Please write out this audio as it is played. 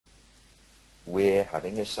We're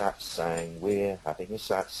having a satsang, we're having a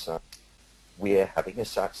satsang, we're having a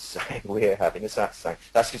satsang, we're having a satsang.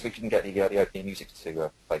 That's because we couldn't get the opening music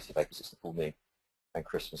to play today because it's the full moon and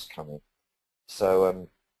Christmas coming. So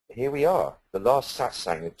here we are, the last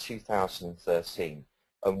satsang of 2013.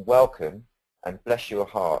 And welcome and bless your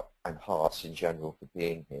heart and hearts in general for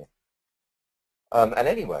being here. And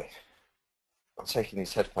anyway, I'm taking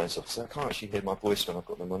these headphones off so I can't actually hear my voice when I've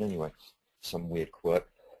got them on anyway. Some weird quirk.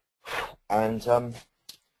 And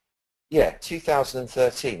yeah,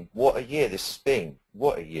 2013, what a year this has been.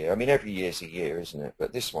 What a year. I mean, every year's a year, isn't it?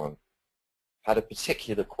 But this one had a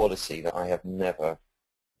particular quality that I have never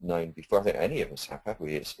known before. I think any of us have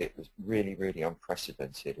we? It was really, really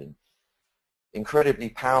unprecedented and incredibly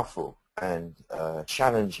powerful and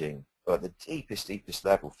challenging at the deepest, deepest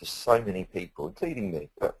level for so many people, including me,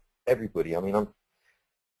 but everybody. I mean, I'm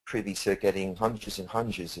privy to getting hundreds and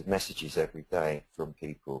hundreds of messages every day from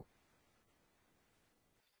people.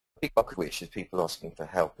 A big bulk of which is people asking for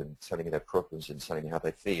help and telling me their problems and telling me how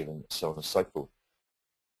they feel and so on and so forth.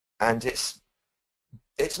 And it's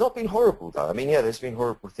not been horrible though. I mean, yeah, there's been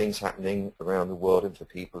horrible things happening around the world and for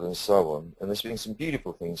people and so on. And there's been some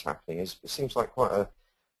beautiful things happening. It seems like quite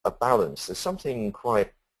a balance. There's something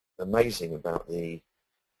quite amazing about the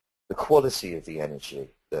quality of the energy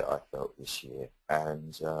that I felt this year.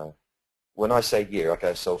 And when I say year, I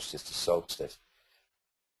go solstice to solstice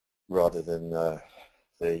rather than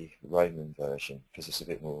the Roman version, because it's a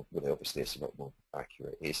bit more, well, obviously it's a lot more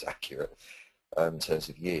accurate. It's accurate in terms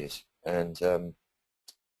of years. And so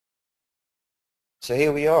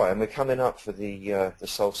here we are, and we're coming up for the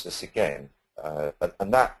solstice again.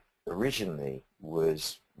 And that originally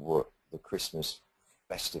was what the Christmas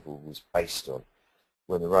festival was based on.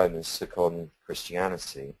 When the Romans took on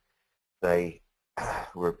Christianity, they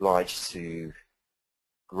were obliged to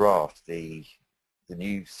graft the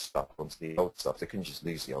new stuff onto the old stuff. They couldn't just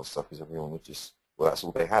lose the old stuff because everyone would just, well, that's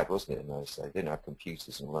all they had, wasn't it, in those days? They didn't have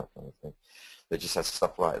computers and all that kind of thing. They just had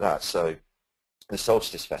stuff like that. So the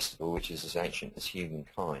solstice festival, which is as ancient as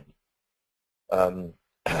humankind,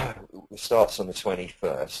 starts on the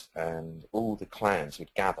 21st, and all the clans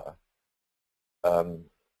would gather.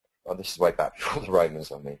 Well, this is way back before the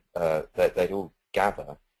Romans, I mean. They'd all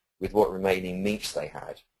gather with what remaining meats they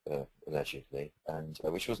had, allegedly, and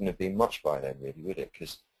which wouldn't have been much by then, really, would it?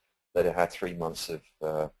 Because they'd have had 3 months of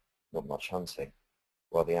not much hunting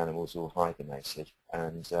while the animals all hibernated.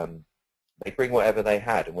 And they bring whatever they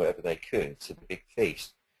had and whatever they could to the big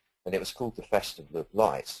feast. And it was called the Festival of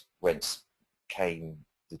Lights, whence came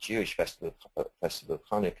the Jewish festival of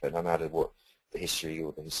Hanukkah. No matter what the history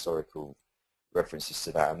or the historical references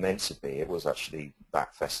to that are meant to be, it was actually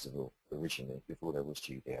that festival originally, before there was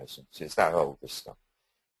Judaism. So it's that old, this stuff.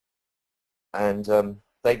 And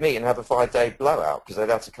they'd meet and have a 5-day blowout, because they'd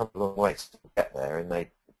have to come a long way to get there, and they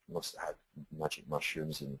must have had magic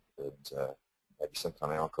mushrooms and maybe some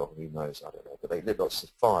kind of alcohol, who knows, I don't know. But they lit lots of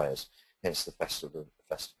fires, hence the Festival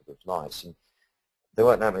of Lights. And there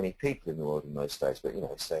weren't that many people in the world in those days, but, you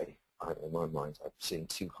know, say, I don't know, in my mind, I've seen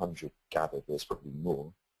 200 gathered, there's probably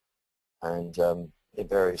more, and in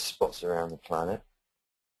various spots around the planet,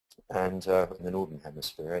 and in the Northern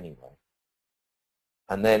Hemisphere anyway.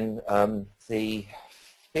 And then the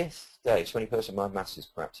 5th day, 21st, my maths is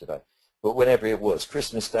crap today, but whenever it was,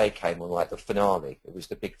 Christmas Day came on like the finale. It was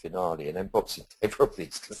the big finale, and then Boxing Day probably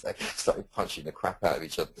because they started punching the crap out of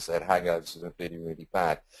each other because they had hangovers and were feeling really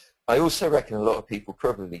bad. I also reckon a lot of people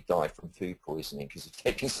probably died from food poisoning, because if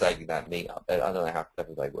they'd been saving that meat up, I don't know how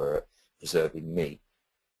clever they were at preserving meat.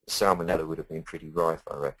 Salmonella would have been pretty rife,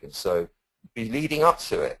 I reckon. So be leading up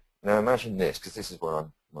to it. Now imagine this, because this is where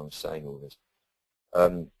I'm saying all this.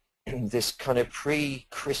 This kind of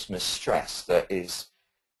pre-Christmas stress that is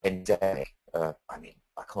endemic. I mean,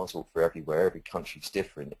 I can't talk for everywhere. Every country's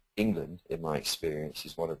different. England, in my experience,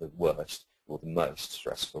 is one of the worst, or the most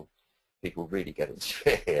stressful. People really get into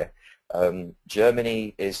it here.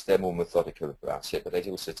 Germany they're more methodical about it, but they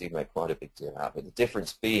also do make quite a big deal out of it. The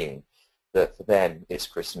difference being that for them it's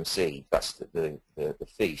Christmas Eve. That's the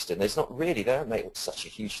feast, and there's not really, they don't make such a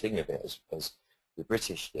huge thing of it as the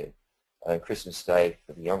British do. Christmas Day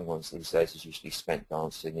for the young ones these days is usually spent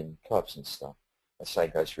dancing in clubs and stuff. The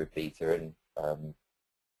same goes for Ibiza, and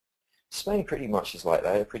Spain pretty much is like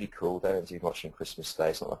that. They're pretty cool. They don't do much on Christmas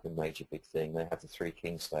Day. It's not like a major big thing. They have the Three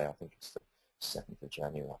Kings Day. I think it's the 7th of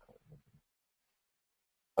January. I can't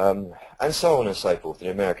remember. And so on and so forth. In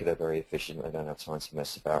America, they're very efficient. They don't have time to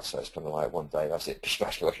mess about, so it's kind of like one day, that's it, pish,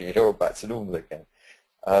 bash, bash, you're all back to normal again.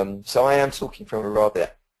 So I am talking from a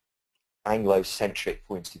rather Anglo-centric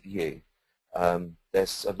point of view.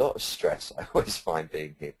 There's a lot of stress I always find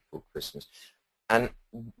being here before Christmas. And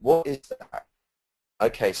what is that?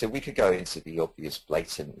 Okay, so we could go into the obvious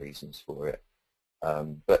blatant reasons for it,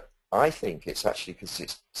 but I think it's actually because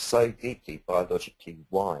it's so deeply biologically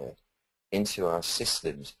wired into our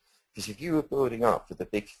systems. Because if you were building up for the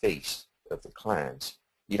big feast of the clans,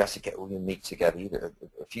 you'd have to get all your meat together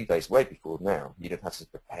a few days way before now. You'd have had to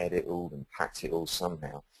prepare it all and packed it all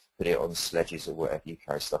somehow, put it on sledges or whatever you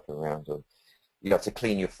carry stuff around on. You'd have to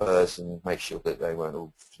clean your furs and make sure that they weren't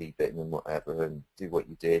all flea bitten and whatever, and do what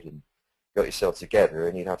you did and got yourself together,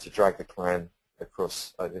 and you'd have to drag the clan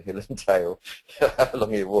across over hill and dale, how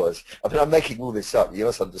long it was. I mean, I'm making all this up, you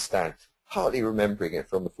must understand. Partly remembering it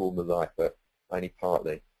from the former life, but only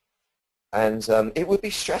partly. And it would be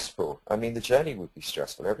stressful. I mean, the journey would be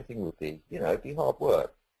stressful. Everything would be, you know, it'd be hard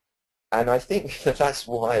work. And I think that that's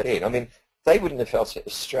wired in. I mean, they wouldn't have felt it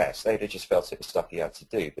as stress. They'd have just felt it as stuff you had to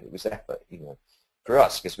do, but it was effort, you know. For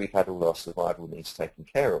us, because we've had all our survival needs taken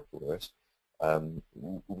care of for us,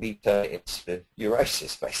 we turn it into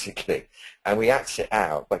neurosis, basically. And we act it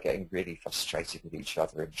out by getting really frustrated with each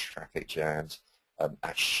other in traffic jams,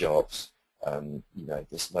 at shops. You know,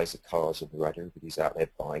 there's loads of cars on the road, everybody's out there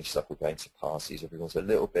buying stuff or going to parties. Everyone's a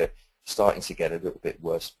little bit, starting to get a little bit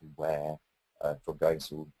worse for wear from going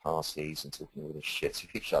to all the parties and talking all this shit to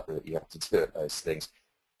each other that you have to do at those things.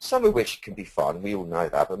 Some of which can be fun, we all know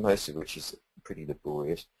that, but most of which is pretty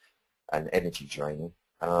laborious and energy draining.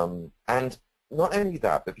 And not only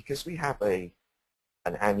that, but because we have an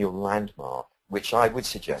annual landmark, which I would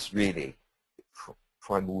suggest really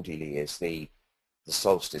primordially is the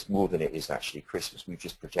solstice more than it is actually Christmas. We've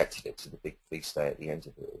just projected it to the big feast day at the end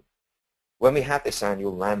of it all. When we have this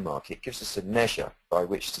annual landmark, it gives us a measure by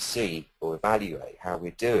which to see or evaluate how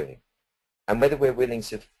we're doing. And whether we're willing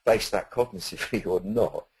to face that cognitively or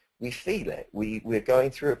not, we feel it. We're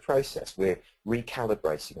going through a process. We're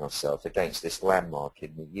recalibrating ourselves against this landmark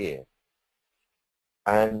in the year.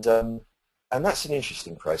 And that's an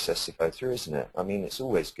interesting process to go through, isn't it? I mean, it's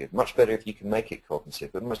always good. Much better if you can make it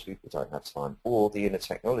cognitive, but most people don't have time or the inner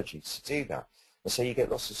technology to do that. And so you get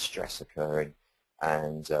lots of stress occurring,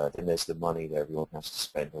 and then there's the money that everyone has to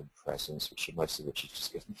spend on presents, most of which is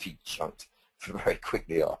just getting chunked very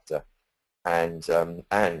quickly after. And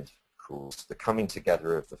of course, the coming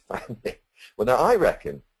together of the family. Well, now I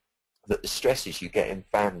reckon that the stresses you get in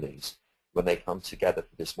families when they come together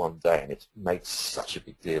for this one day, and it's made such a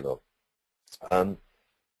big deal of,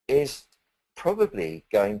 is probably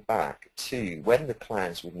going back to when the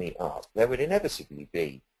clans would meet up. There would inevitably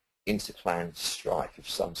be inter-clan strife of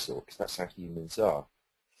some sort, because that's how humans are.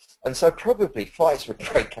 And so probably fights would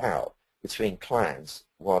break out between clans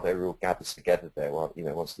while they were all gathered together there, while, you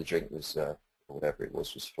know, once the drink was, or whatever it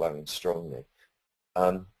was flowing strongly.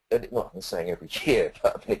 Not I'm saying every year,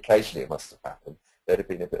 but occasionally it must have happened. There'd have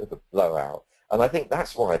been a bit of a blowout. And I think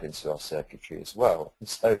that's wired into our circuitry as well. And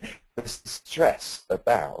so there's the stress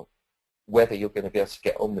about whether you're going to be able to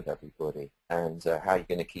get on with everybody and how you're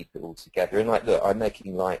going to keep it all together. And like, look, I'm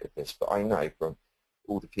making light of this, but I know from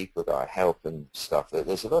all the people that I help and stuff that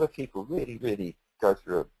there's a lot of people really, really go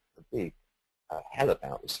through a big hell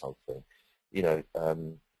about this whole thing. You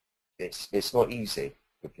know, it's not easy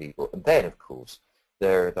for people. And then, of course,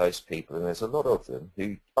 there are those people, and there's a lot of them,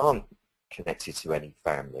 who aren't connected to any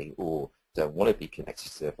family or don't want to be connected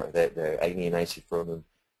to their family. They're alienated from them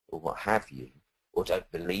or what have you, or don't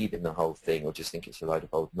believe in the whole thing or just think it's a load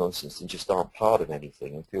of old nonsense and just aren't part of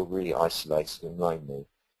anything and feel really isolated and lonely,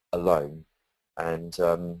 alone. And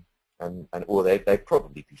or they'd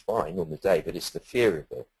probably be fine on the day, but it's the fear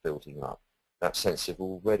of it building up, that sense of,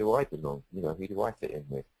 well, where do I belong? You know, who do I fit in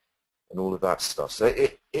with? And all of that stuff. So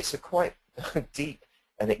it's a quite deep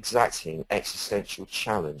and exacting existential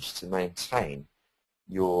challenge to maintain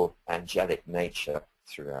your angelic nature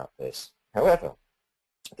throughout this. However,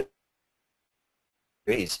 there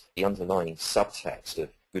is the underlying subtext of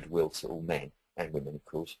goodwill to all men and women, of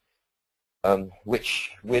course,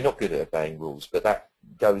 which we're not good at obeying rules, but that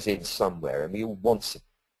goes in somewhere, and we all want to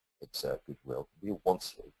exert goodwill. We all want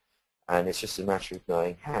to, and it's just a matter of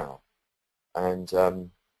knowing how. And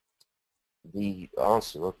the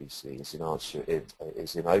answer, obviously, is in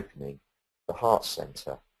opening the heart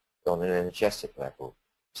center on an energetic level.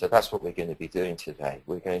 So that's what we're going to be doing today.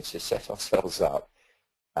 We're going to set ourselves up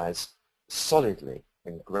as solidly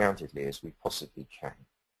and groundedly as we possibly can.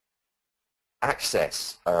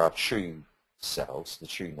 Access our true selves, the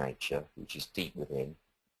true nature, which is deep within,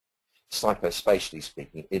 psychospatially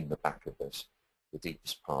speaking, in the back of us, the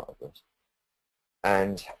deepest part of us.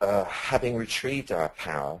 And having retrieved our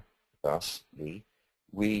power, thus, we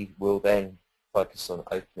will then focus on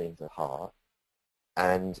opening the heart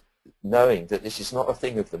and knowing that this is not a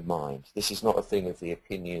thing of the mind, this is not a thing of the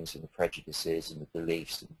opinions and the prejudices and the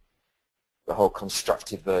beliefs the whole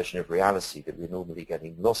constructive version of reality that we're normally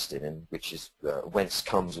getting lost in, and which is whence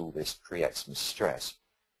comes all this pre-Xmas stress.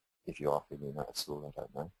 If you are feeling that at all, I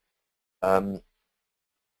don't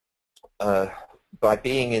know. By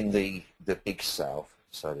being in the big self,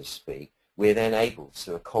 so to speak, we're then able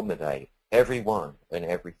to accommodate everyone and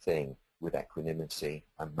everything with equanimity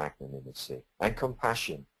and magnanimity and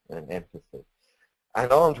compassion and empathy.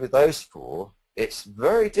 And armed with those four, it's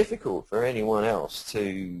very difficult for anyone else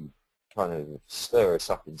to kind of stir us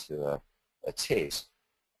up into a tiz.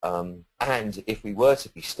 And if we were to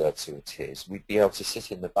be stirred to a tiz, we'd be able to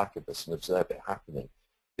sit in the back of us and observe it happening,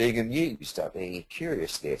 being amused at the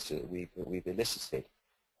curiousness that we've elicited.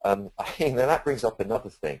 I think that brings up another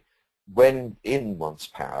thing. When in one's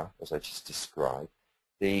power, as I just described,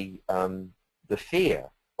 the fear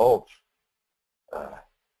of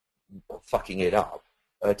fucking it up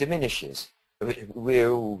diminishes.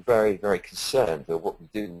 We're all very, very concerned that what we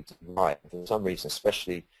do right. For some reason,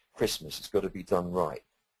 especially Christmas, it's got to be done right.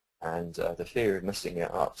 And the fear of messing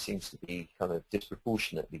it up seems to be kind of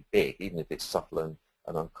disproportionately big, even if it's subtle and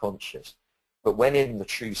unconscious. But when in the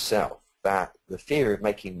true self, that the fear of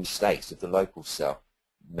making mistakes of the local self,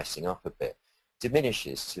 messing up a bit,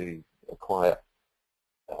 diminishes to a quiet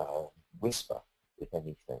whisper, if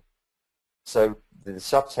anything. So the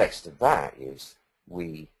subtext of that is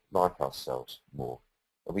we like ourselves more.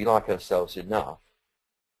 And we like ourselves enough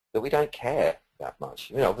that we don't care that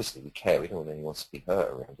much. I mean, obviously we care. We don't want anyone to be hurt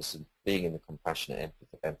around us. And being in the compassionate,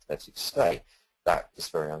 empathetic state, that is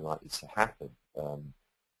very unlikely to happen.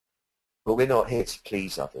 But we're not here to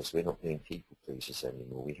please others. We're not being people pleasers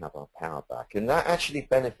anymore. We have our power back. And that actually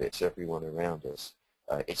benefits everyone around us.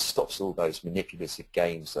 It stops all those manipulative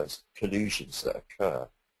games, those collusions that occur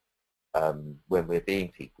when we're being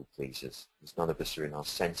people pleasers. Because none of us are in our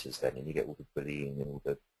centres then, and you get all the bullying and all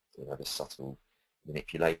the, the subtle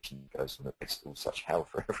manipulation that goes on that makes it all such hell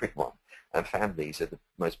for everyone. And families are the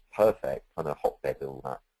most perfect kind of hotbed of all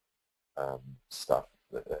that stuff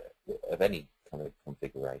of any kind of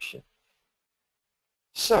configuration.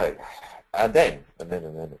 So, and then,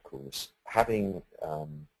 of course, having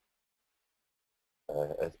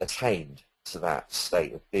attained to that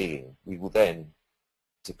state of being, we will then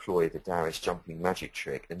deploy the Taoist jumping magic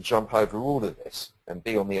trick and jump over all of this and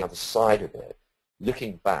be on the other side of it,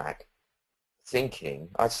 looking back, thinking,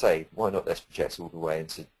 I'd say, why not let's project all the way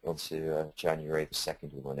onto January the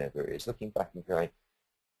 2nd or whenever it is, looking back and going,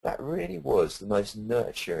 that really was the most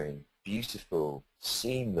nurturing, beautiful,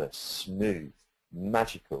 seamless, smooth,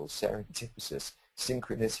 magical, serendipitous,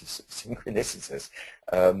 synchronicitous,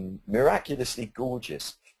 miraculously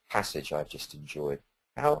gorgeous passage I've just enjoyed.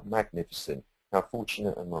 How magnificent, how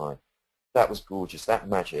fortunate am I. That was gorgeous. That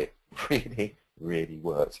magic really, really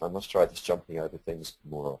worked. I must try this jumping over things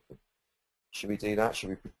more often. Should we do that? Should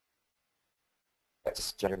we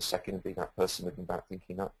practice January 2nd and be that person looking back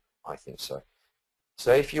thinking that? I think so.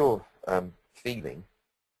 So if you're feeling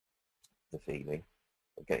the feeling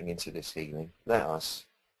of getting into this healing, let us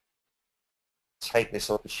take this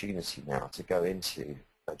opportunity now to go into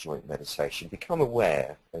a joint meditation. Become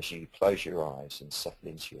aware as you close your eyes and settle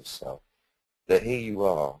into yourself that here you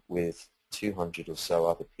are with 200 or so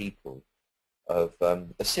other people of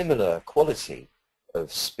a similar quality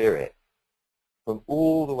of spirit from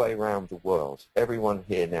all the way around the world. Everyone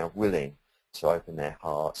here now willing to open their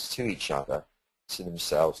hearts to each other, to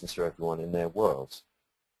themselves and to everyone in their world.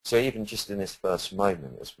 So even just in this first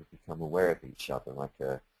moment, as we become aware of each other, like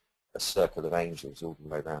a circle of angels all the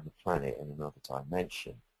way around the planet in another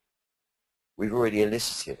dimension, we've already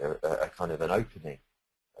elicited a kind of an opening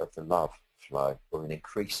of the love flow, or an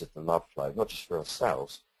increase of the love flow, not just for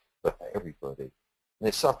ourselves, but for everybody. And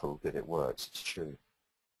it's subtle, but it works, it's true.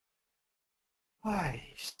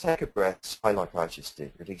 Just take a breath, sigh like I just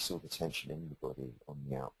did, release all the tension in the body on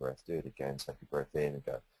the out breath. Do it again, take a breath in and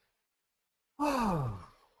go, oh.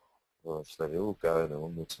 Well, just let it all go, and then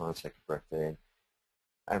one more time, take a breath in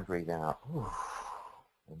and breathe out.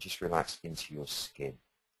 And just relax into your skin.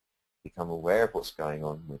 Become aware of what's going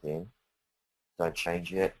on within. Don't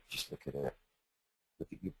change it, just look at it.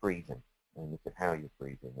 Look at your breathing, and look at how you're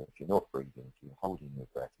breathing. If you're not breathing, if you're holding your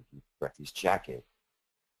breath, if your breath is jagged.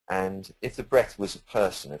 And if the breath was a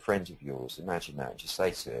person, a friend of yours, imagine that and just say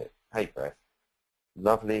to it, hey breath,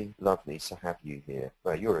 lovely, lovely to have you here.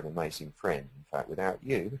 Well, you're an amazing friend. In fact, without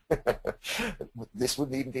you, this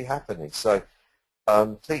wouldn't even be happening. So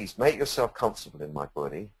please make yourself comfortable in my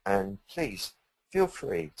body, and please feel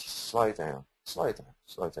free to slow down,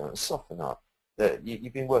 and soften up.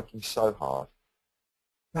 You've been working so hard.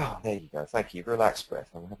 Oh, there you go. Thank you. Relax breath.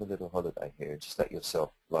 I'll have a little holiday here and just let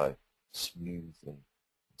yourself flow smoothly,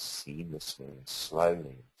 seamlessly, and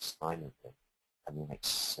slowly, and silently. and like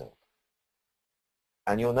silk.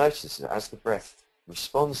 And you'll notice that as the breath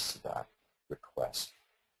responds to that request,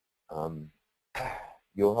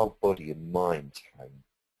 your whole body and mind tone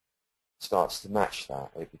starts to match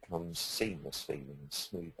that. It becomes seamless feeling and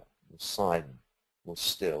smoother, more silent, more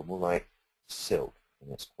still, more like silk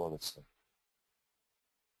in its quality.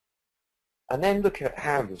 And then look at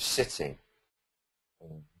how you're sitting.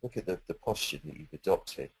 Look at the posture that you've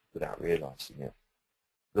adopted without realizing it.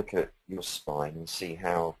 Look at your spine and see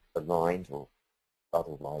how aligned or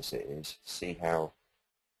otherwise it is. See how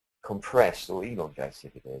compressed or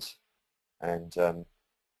elongated it is. And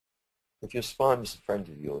if your spine is a friend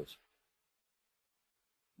of yours,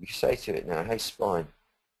 you say to it now, hey spine,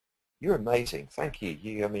 you're amazing, thank you.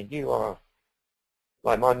 You are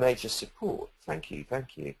like my major support. Thank you,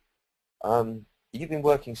 thank you. You've been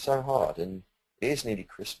working so hard, and it is nearly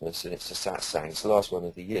Christmas, and it's a satsang, it's the last one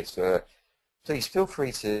of the year, so please feel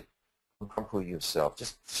free to uncrumple yourself,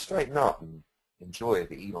 just straighten up and enjoy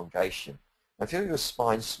the elongation. And feel your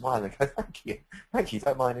spine smile and go, thank you,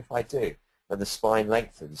 don't mind if I do. And the spine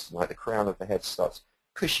lengthens, like the crown of the head starts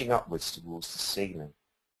pushing upwards towards the ceiling.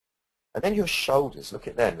 And then your shoulders, look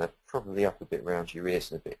at them, they're probably up a bit around your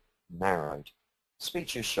ears and a bit narrowed. Speak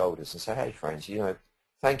to your shoulders and say, hey friends,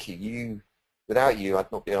 thank you. Without you,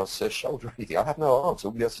 I'd not be able to shoulder anything. I have no arms, I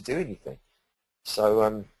wouldn't be able to do anything.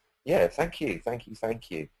 So, yeah, thank you.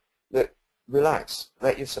 Look, relax,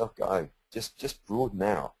 let yourself go. Just broaden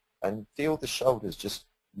out and feel the shoulders just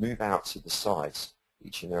move out to the sides,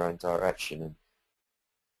 each in their own direction,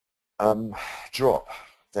 and drop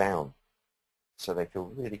down so they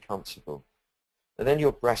feel really comfortable. And then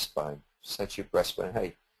your breastbone, say to your breastbone,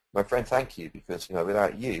 hey, my friend, thank you, because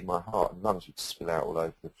without you, my heart and lungs would spill out all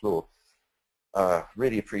over the floor.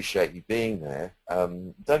 Really appreciate you being there.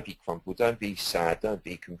 Don't be crumpled, don't be sad, don't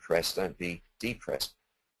be compressed, don't be depressed.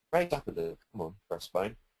 Raise up a little, come on,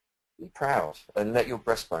 breastbone. Be proud and let your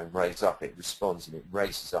breastbone raise up. It responds and it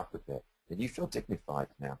raises up a bit. And you feel dignified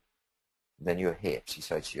now. And then your hips, you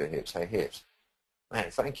say to your hips, hey hips, man,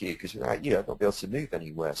 thank you, because without you I'd not be able to move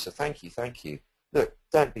anywhere. So thank you. Look,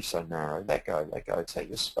 don't be so narrow. Let go. Take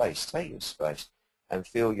your space, and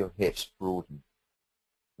feel your hips broaden.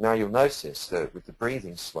 Now you'll notice that with the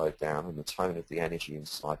breathing slowed down and the tone of the energy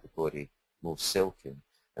inside the body more silken,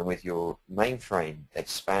 and with your mainframe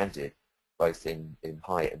expanded both in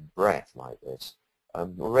height and breadth like this,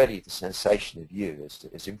 already the sensation of you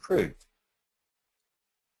is improved.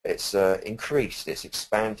 It's increased, it's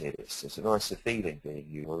expanded, it's a nicer feeling being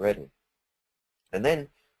you already. And then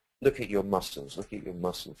look at your muscles, look at your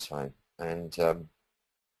muscle tone, and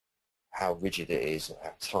how rigid it is,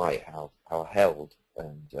 how tight, how held,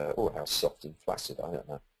 and or how soft and flaccid, I don't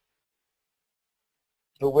know.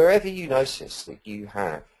 But wherever you notice that you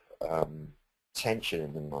have tension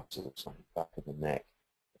in the muscles, like the back of the neck,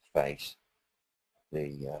 the face,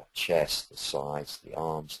 the chest, the sides, the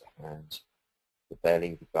arms, the hands, the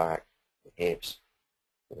belly, the back, the hips,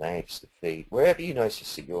 the legs, the feet, wherever you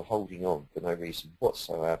notice that you're holding on for no reason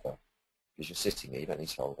whatsoever, because you're sitting there, you don't need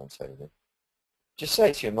to hold on to anything. Just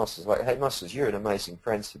say to your muscles, like, hey muscles, you're an amazing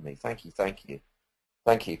friend to me. Thank you,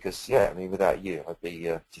 because, yeah, without you, I'd be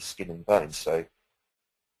just skin and bones. So,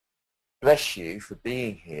 bless you for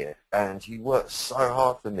being here, and you worked so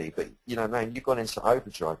hard for me, but, man, you've gone into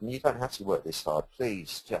overdrive, and you don't have to work this hard.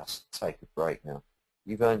 Please just take a break now.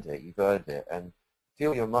 You've earned it, and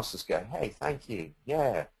feel your muscles go, hey, thank you,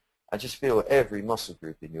 yeah, and just feel every muscle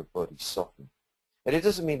group in your body soften. And it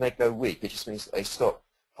doesn't mean they go weak, it just means that they stop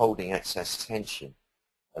holding excess tension.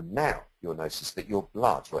 And now you'll notice that your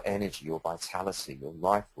blood, your energy, your vitality, your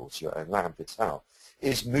life force, your elan vital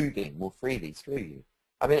is moving more freely through you.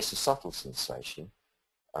 It's a subtle sensation,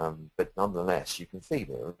 but nonetheless you can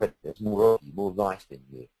feel it. But there's more of you, more life in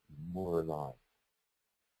you, more alive.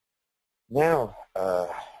 Now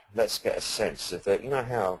let's get a sense of that. You know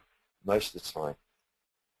how most of the time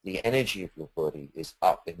the energy of your body is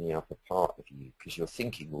up in the upper part of you because you're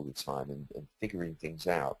thinking all the time and figuring things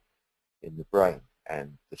out in the brain,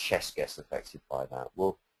 and the chest gets affected by that.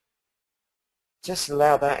 Well, just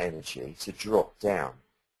allow that energy to drop down,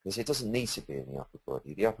 because it doesn't need to be in the upper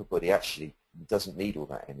body. The upper body actually doesn't need all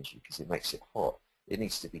that energy because it makes it hot. It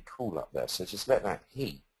needs to be cool up there. So just let that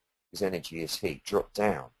heat, because energy is heat, drop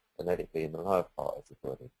down and let it be in the lower part of the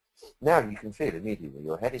body. Now you can feel immediately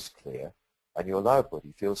your head is clear and your lower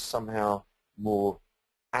body feels somehow more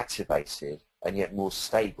activated and yet more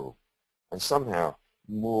stable, and somehow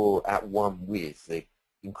more at one with the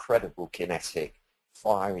incredible kinetic,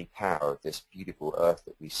 fiery power of this beautiful earth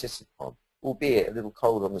that we sit upon. Albeit a little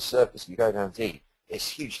cold on the surface, you go down deep, it's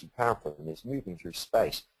hugely powerful and it's moving through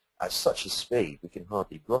space at such a speed we can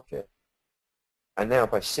hardly grok it. And now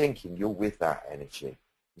by sinking, you're with that energy.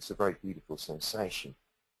 It's a very beautiful sensation.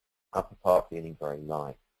 Upper part feeling very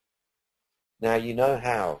light. Now you know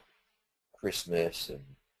how Christmas and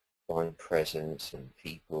buying presents and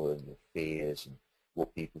people and your fears and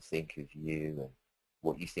what people think of you and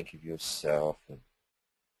what you think of yourself and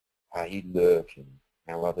how you look and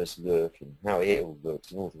how others look and how it all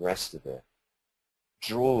looks and all the rest of it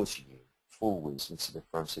draws you forwards into the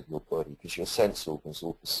front of your body because your sense organs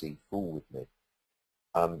all perceive forwardly.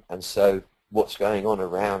 And so what's going on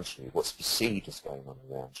around you, what's perceived as going on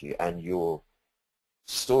around you, and your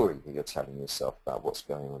story that you're telling yourself about what's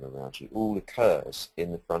going on around you all occurs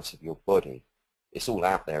in the front of your body. It's all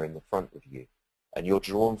out there in the front of you, and you're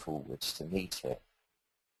drawn forwards to meet it.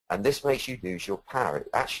 And this makes you lose your power. It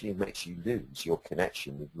actually makes you lose your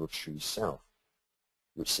connection with your true self,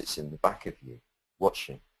 which sits in the back of you,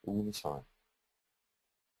 watching all the time.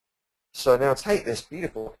 So now take this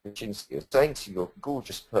beautiful opportunity of saying to your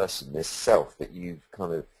gorgeous person, this self that you've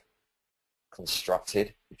kind of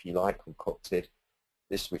constructed, if you like, concocted,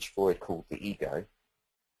 this which Freud called the ego,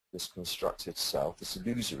 this constructed self, this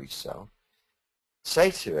illusory self,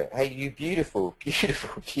 say to it, hey, you beautiful,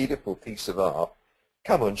 beautiful, beautiful piece of art,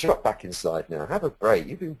 come on, drop back inside now, have a break.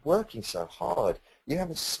 You've been working so hard. You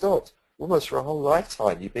haven't stopped almost for a whole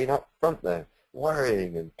lifetime. You've been up front there,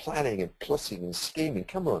 worrying and planning and plotting and scheming.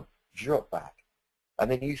 Come on, drop back.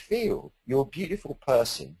 And then you feel your beautiful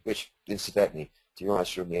person, which incidentally derives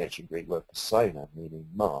from the ancient Greek word persona, meaning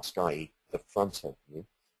mask, i.e. the front of you.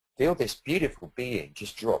 Feel this beautiful being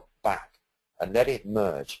just drop back and let it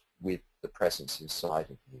merge with the presence inside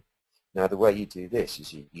of you. Now the way you do this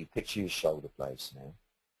is you picture your shoulder blades now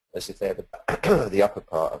as if they're the upper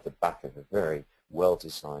part of the back of a very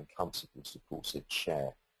well-designed, comfortable, supported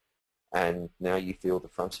chair. And now you feel the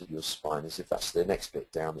front of your spine as if that's the next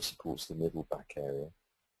bit down that supports the middle back area.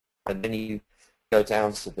 And then you go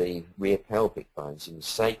down to the rear pelvic bones in the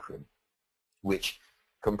sacrum, which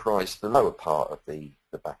comprise the lower part of the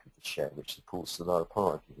back of the chair, which supports the lower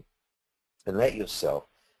part of you. And let yourself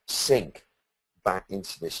sink back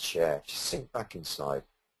into this chair. Just sink back inside.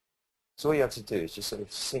 So all you have to do is just sort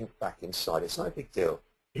of sink back inside. It's not a big deal.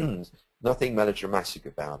 Nothing melodramatic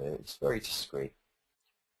about it. It's very discreet.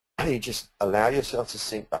 You just allow yourself to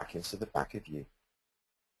sink back into the back of you.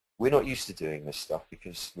 We're not used to doing this stuff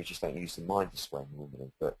because we just don't use the mind this way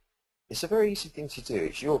normally, but it's a very easy thing to do.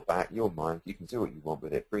 It's your back, your mind. You can do what you want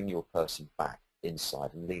with it. Bring your person back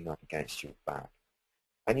inside and lean up against your back.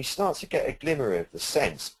 And you start to get a glimmer of the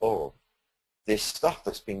sense of this stuff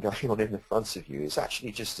that's been going on in the front of you. It's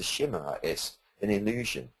actually just a shimmer. It's an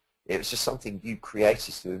illusion. It was just something you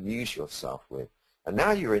created to amuse yourself with. And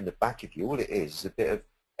now you're in the back of you. All it is a bit of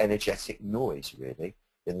energetic noise, really,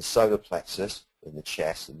 in the solar plexus, in the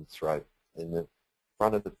chest, in the throat, in the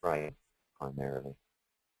front of the brain, primarily.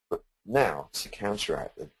 But now, to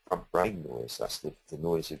counteract the front brain noise, that's the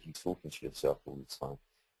noise of you talking to yourself all the time,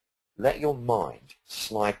 let your mind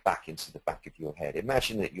slide back into the back of your head.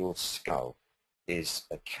 Imagine that your skull is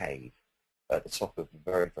a cave at the top of a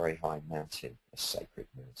very, very high mountain, a sacred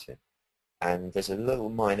mountain. And there's a little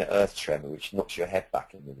minor earth tremor which knocks your head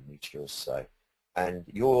back a millimetre or so. And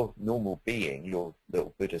your normal being, your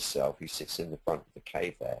little Buddha self who sits in the front of the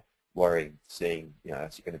cave there, worrying, seeing, you know,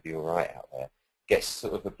 is it going to be all right out there, gets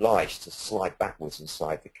sort of obliged to slide backwards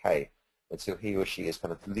inside the cave until he or she is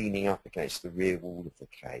kind of leaning up against the rear wall of the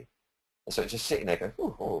cave. And so it's just sitting there going,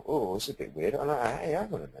 oh, it's a bit weird. I'm like, hey,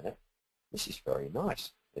 hang on a minute. This is very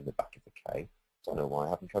nice in the back of the cave. I don't know why I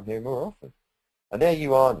haven't come here more often. And there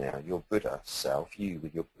you are now, your Buddha self, you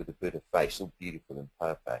with the Buddha face, all beautiful and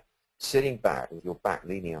perfect, sitting back with your back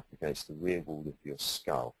leaning up against the rear wall of your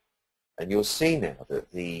skull. And you'll see now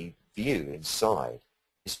that the view inside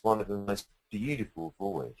is one of the most beautiful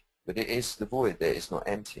void. But it is the void that is not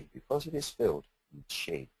empty because it is filled with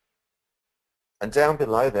chi. And down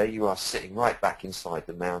below there you are sitting right back inside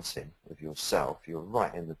the mountain of yourself. You're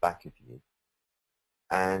right in the back of you.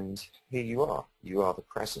 And here you are the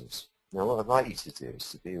presence. Now what I'd like you to do is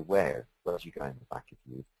to be aware of where you go in the back of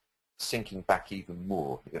you, sinking back even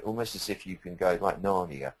more, almost as if you can go like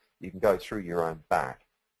Narnia, you can go through your own back,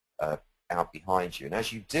 out behind you. And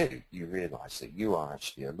as you do, you realize that you are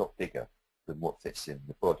actually a lot bigger than what fits in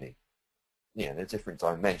the body. You know, in a different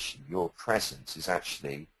dimension, your presence is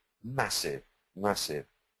actually massive, massive.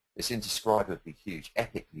 It's indescribably huge,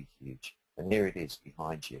 epically huge. And here it is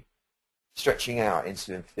behind you, stretching out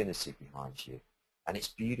into infinity behind you. And it's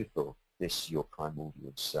beautiful, this your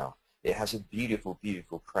primordial self. It has a beautiful,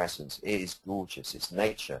 beautiful presence. It is gorgeous. Its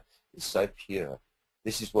nature is so pure.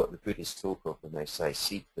 This is what the Buddhists talk of when they say,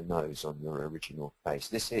 seek the nose on your original face.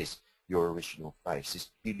 This is your original face,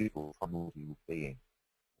 this beautiful primordial being.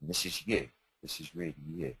 And this is you. This is really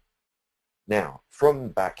you. Now, from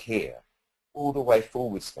back here, all the way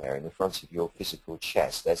forwards there in the front of your physical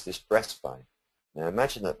chest, there's this breastbone. Now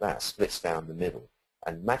imagine that that splits down the middle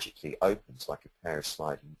and magically opens like a pair of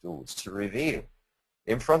sliding doors to reveal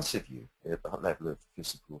in front of you, at the level of the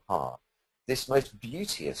physical heart, this most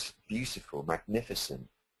beautiful, magnificent,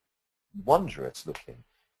 wondrous looking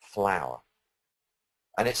flower.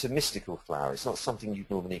 And it's a mystical flower. It's not something you'd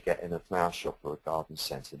normally get in a flower shop or a garden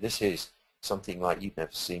centre. This is something like you've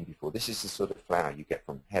never seen before. This is the sort of flower you get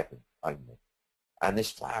from heaven only. And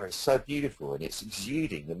this flower is so beautiful, and it's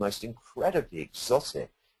exuding the most incredibly exotic,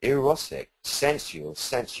 erotic, sensual,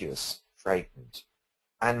 sensuous fragrance.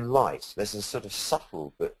 And light. There's a sort of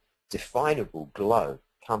subtle but definable glow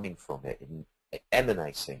coming from it,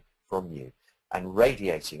 emanating from you and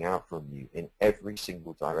radiating out from you in every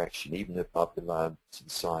single direction, even above, below, to the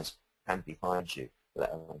sides and behind you,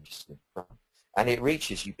 let alone just in front. And it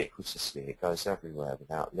reaches ubiquitously. It goes everywhere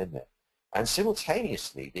without limit. And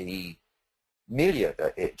simultaneously, the milieu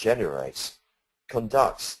that it generates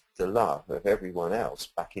conducts the love of everyone else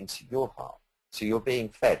back into your heart. So you're being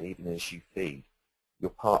fed even as you feed. You're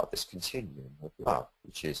part of this continuum of love,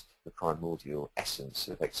 which is the primordial essence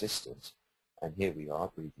of existence. And here we are,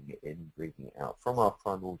 breathing it in and breathing it out from our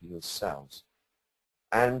primordial cells.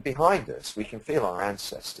 And behind us, we can feel our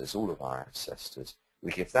ancestors, all of our ancestors.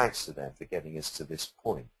 We give thanks to them for getting us to this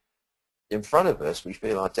point. In front of us, we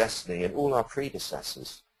feel our destiny and all our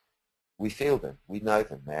predecessors. We feel them. We know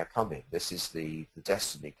them. They are coming. This is the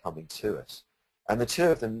destiny coming to us. And the two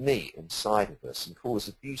of them meet inside of us and cause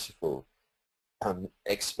a beautiful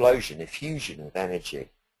explosion, effusion of energy,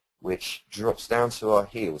 which drops down to our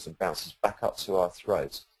heels and bounces back up to our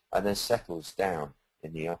throats and then settles down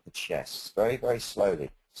in the upper chest, very, very slowly,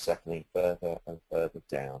 settling further and further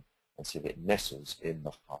down until it nestles in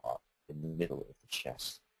the heart, in the middle of the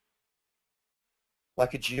chest.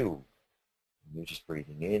 Like a jewel. You're just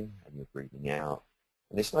breathing in and you're breathing out.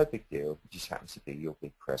 And it's no big deal. It just happens to be your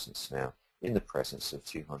big presence now, in the presence of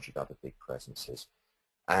 200 other big presences.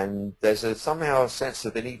 And there's somehow a sense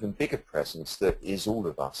of an even bigger presence that is all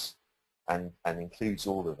of us and includes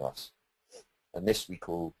all of us. And this we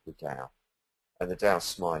call the Tao. And the Tao's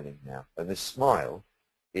smiling now. And this smile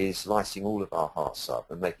is lighting all of our hearts up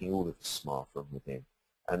and making all of us smile from within.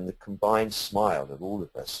 And the combined smile of all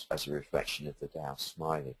of us as a reflection of the Tao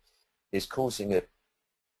smiling is causing an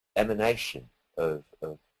emanation of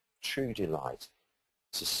true delight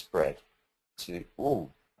to spread to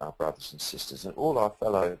all our brothers and sisters and all our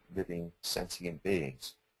fellow living sentient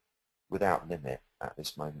beings without limit at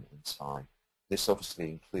this moment in time. This obviously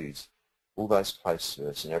includes all those close to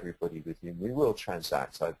us and everybody with whom we will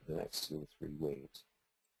transact over the next 2 or 3 weeks.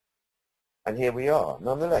 And here we are.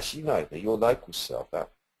 Nonetheless, you know that your local self, that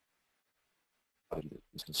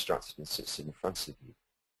is constructed and sits in front of you,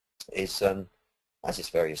 is has its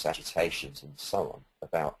various agitations and so on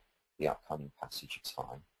about the upcoming passage of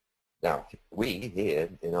time. Now, we here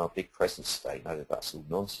in our big present state know that that's all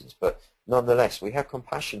nonsense, but nonetheless, we have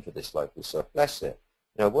compassion for this local self. Bless it.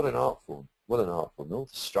 You know, what an art form, and all the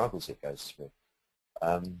struggles it goes through.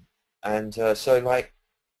 So, like,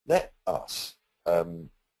 let us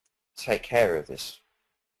take care of this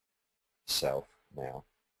self now,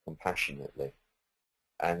 compassionately,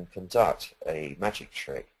 and conduct a magic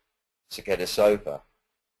trick to get us over,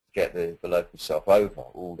 to get the local self over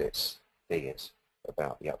all its fears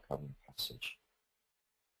about the upcoming passage.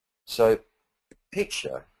 So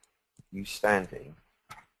picture you standing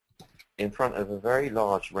in front of a very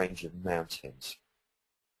large range of mountains,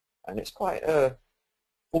 and it's quite a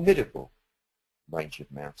formidable range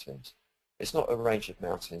of mountains. It's not a range of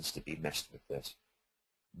mountains to be messed with.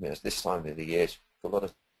 This time of the year, it's a lot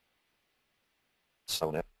of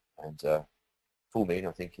sun and full moon,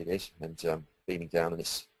 I think it is, and beaming down, and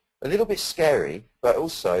it's a little bit scary, but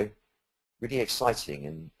also really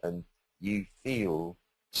exciting, and you feel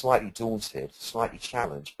slightly daunted, slightly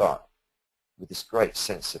challenged, but with this great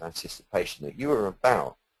sense of anticipation that you are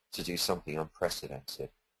about to do something unprecedented.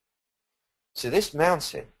 So this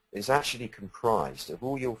mountain is actually comprised of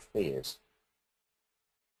all your fears.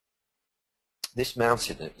 This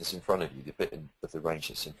mountain that is in front of you, the bit of the range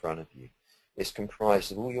that's in front of you, is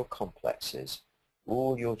comprised of all your complexes,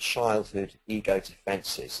 all your childhood ego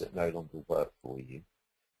defenses that no longer work for you,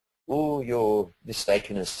 all your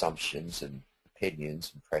mistaken assumptions and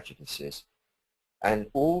opinions and prejudices, and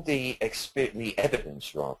all the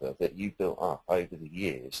evidence, rather, that you built up over the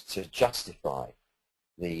years to justify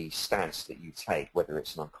the stance that you take, whether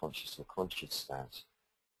it's an unconscious or conscious stance.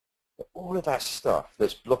 But all of that stuff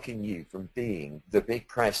that's blocking you from being the big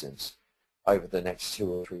presence over the next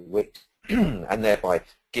 2 or 3 weeks, and thereby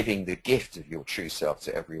giving the gift of your true self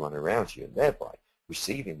to everyone around you, and thereby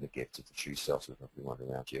receiving the gift of the true self of everyone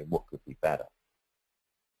around you, and what could be better?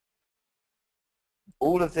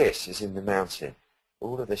 All of this is in the mountain.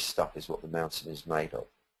 All of this stuff is what the mountain is made of.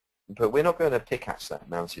 But we're not going to pickaxe that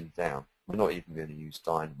mountain down. We're not even going to use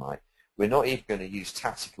dynamite. We're not even going to use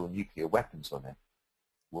tactical nuclear weapons on it.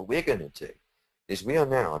 What we're going to do is we are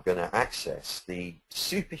now going to access the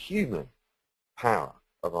superhuman power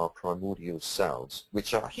of our primordial selves,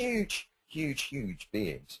 which are huge, huge, huge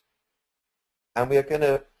beings. And we are going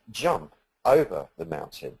to jump over the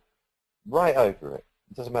mountain, right over it.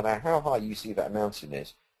 It doesn't matter how high you see that mountain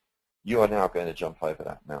is, you are now going to jump over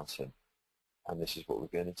that mountain. And this is what we're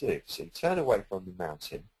going to do. So you turn away from the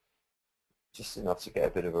mountain, just enough to get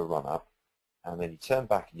a bit of a run up, and then you turn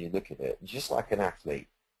back and you look at it, and just like an athlete,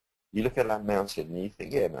 you look at that mountain and you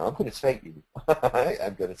think, yeah, man, I'm going to take you.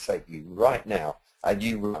 I'm going to take you right now. And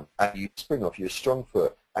you run, and you spring off your strong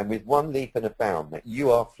foot, and with one leap and a bound, that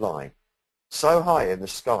you are flying so high in the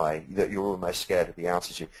sky that you're almost scared of the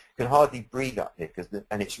altitude. You can hardly breathe up here,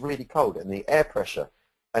 and it's really cold, and the air pressure,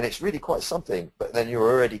 and it's really quite something, but then you're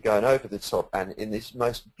already going over the top, and in this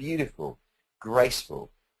most beautiful,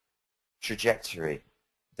 graceful trajectory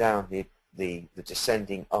down the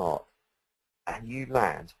descending arc, and you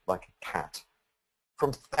land like a cat.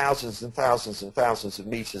 From thousands and thousands and thousands of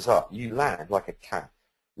meters up, you land like a cat,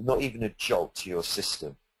 not even a jolt to your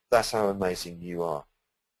system. That's how amazing you are.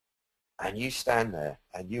 And you stand there,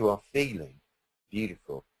 and you are feeling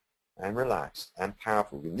beautiful and relaxed and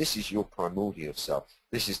powerful. And this is your primordial self.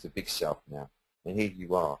 This is the big self now. And here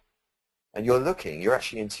you are. And you're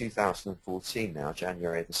actually in 2014 now,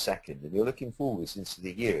 January the 2nd, and you're looking forwards into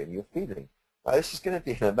the year, and you're feeling, oh, this is going to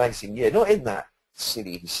be an amazing year. Not in that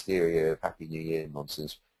silly hysteria of Happy New Year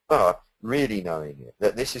nonsense, but really knowing it,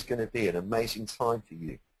 that this is going to be an amazing time for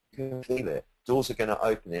you. You can feel it. Doors are going to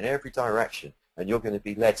open in every direction, and you're going to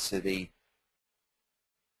be led to the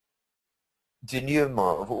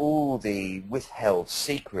denouement of all the withheld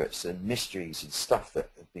secrets and mysteries and stuff that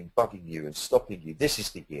have been bugging you and stopping you. This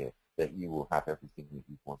is the year that you will have everything that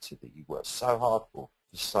you wanted, that you worked so hard for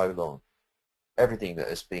so long. Everything that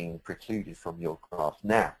has been precluded from your grasp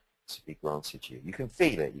now to be granted you. You can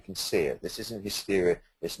feel it, you can see it. This isn't hysteria,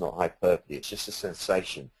 it's not hyperbole, it's just a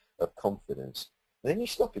sensation of confidence. And then you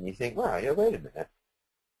stop and you think, wow, yeah, wait a minute.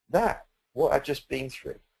 That, what I've just been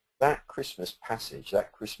through, that Christmas passage,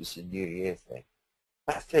 that Christmas and New Year thing,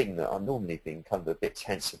 that thing that I'm normally being kind of a bit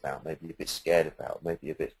tense about, maybe a bit scared about, maybe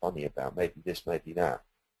a bit funny about, maybe this, maybe that,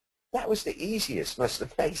 that was the easiest, most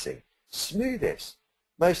amazing, smoothest,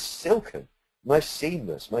 most silken, most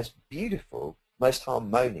seamless, most beautiful, most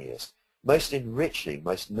harmonious, most enriching,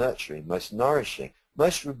 most nurturing, most nourishing,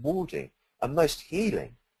 most rewarding, and most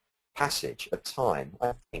healing passage of time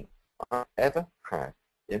I think I've ever had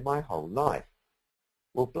in my whole life.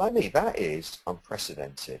 Well, blimey, that is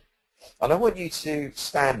unprecedented. And I want you to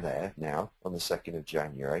stand there now on the 2nd of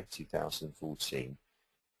January 2014,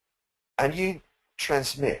 and you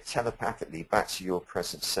transmit telepathically back to your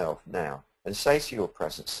present self now, and say to your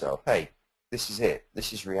present self, hey, this is it,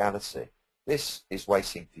 this is reality, this is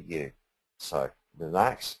waiting for you. So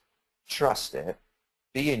relax, trust it,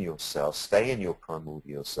 be in yourself, stay in your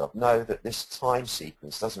primordial self. Know that this time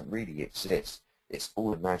sequence doesn't really exist, it's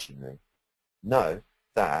all imaginary. Know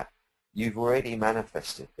that you've already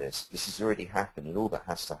manifested this, this has already happened, and all that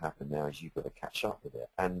has to happen now is you've got to catch up with it.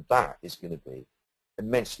 And that is going to be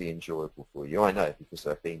immensely enjoyable for you. I know because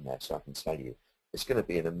I've been there, so I can tell you. It's going to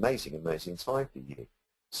be an amazing, amazing time for you.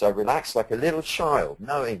 So relax like a little child,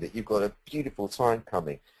 knowing that you've got a beautiful time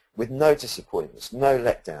coming with no disappointments, no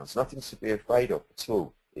letdowns, nothing to be afraid of at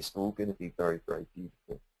all. It's all going to be very, very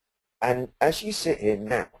beautiful. And as you sit here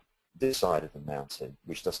now, this side of the mountain,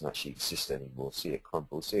 which doesn't actually exist anymore, see it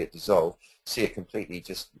crumble, see it dissolve, see it completely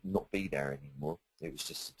just not be there anymore. It was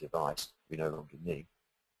just a device we no longer need.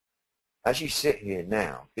 As you sit here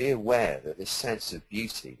now, be aware that this sense of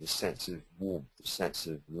beauty, this sense of warmth, this sense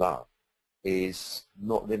of love is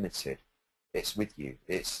not limited. It's with you.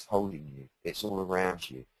 It's holding you. It's all around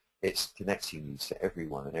you. It's connecting you to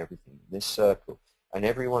everyone and everything in this circle and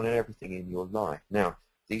everyone and everything in your life. Now,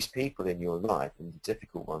 these people in your life, and the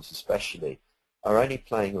difficult ones especially, are only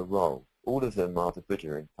playing a role. All of them are the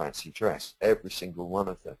Buddha in fancy dress, every single one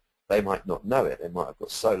of them. They might not know it. They might have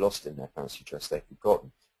got so lost in their fancy dress they've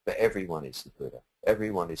forgotten. But everyone is the Buddha.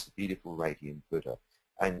 Everyone is the beautiful, radiant Buddha.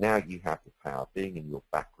 And now you have the power, being in your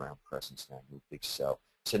background presence now, your big self,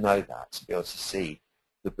 to know that, to be able to see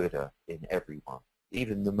the Buddha in everyone.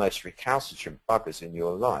 Even the most recalcitrant buggers in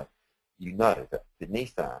your life, you know that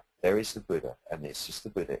beneath that, There is the Buddha, and it's just the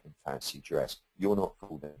Buddha in fancy dress. You're not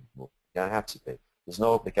fooled anymore. You don't have to be. There's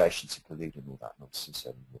no obligation to collude in all that nonsense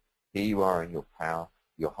anymore. Here you are in your power.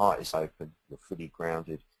 Your heart is open. You're fully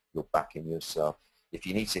grounded. You're back in yourself. If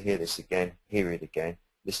you need to hear this again, hear it again.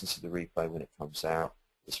 Listen to the replay when it comes out.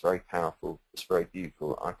 It's very powerful. It's very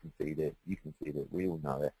beautiful. I can feel it. You can feel it. We all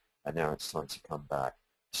know it. And now it's time to come back.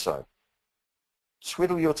 So,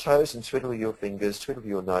 twiddle your toes and twiddle your fingers, twiddle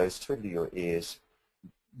your nose, twiddle your ears,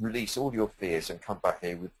 release all your fears and come back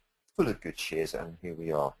here with full of good cheers. And here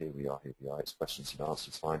we are, here we are, here we are. It's questions and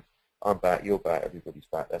answer time. I'm back, you're back, everybody's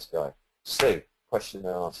back. Let's go. Sue, question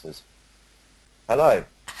and answers. Hello.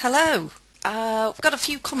 Hello. I've got a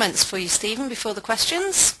few comments for you, Stephen, before the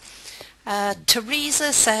questions.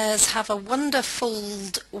 Teresa says, have a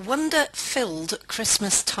wonder-filled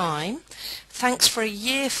Christmas time. Thanks for a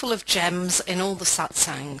year full of gems in all the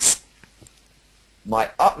satsangs. My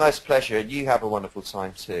utmost pleasure, and you have a wonderful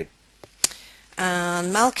time too.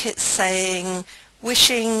 And Malkit's saying,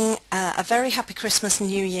 wishing a very happy Christmas and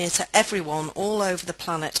New Year to everyone all over the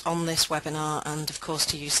planet on this webinar, and of course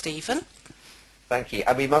to you, Stephen. Thank you.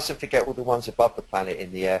 And we mustn't forget all the ones above the planet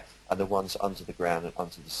in the air and the ones under the ground and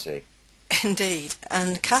under the sea. Indeed.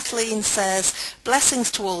 And Kathleen says,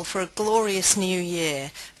 blessings to all for a glorious new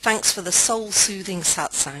year. Thanks for the soul-soothing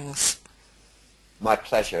satsangs. My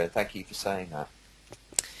pleasure, and thank you for saying that.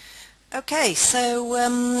 Okay, so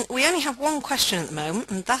we only have one question at the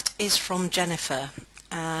moment, and that is from Jennifer.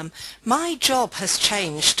 My job has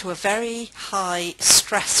changed to a very high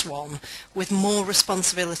stress one with more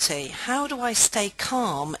responsibility. How do I stay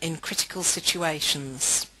calm in critical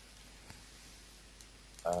situations?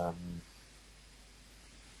 You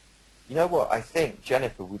know what, I think,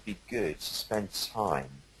 Jennifer, would be good to spend time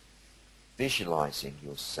visualizing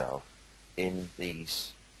yourself in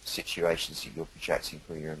these situations that you're projecting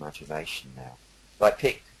from your imagination now. Like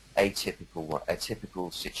pick a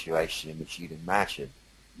typical situation in which you'd imagine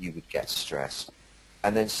you would get stressed,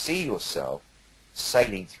 and then see yourself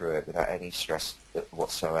sailing through it without any stress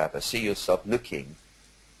whatsoever. See yourself looking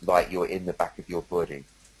like you're in the back of your body.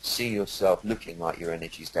 See yourself looking like your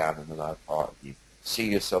energy's down in the lower part of you.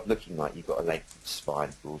 See yourself looking like you've got a lengthened spine,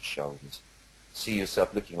 broad shoulders. See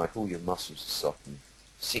yourself looking like all your muscles are softened.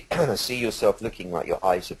 See yourself looking like your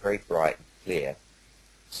eyes are very bright and clear,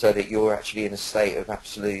 so that you're actually in a state of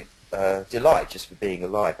absolute delight just for being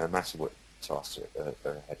alive, no matter what tasks are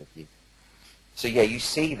ahead of you. So yeah, you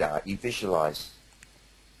see that, you visualize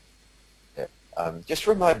it, just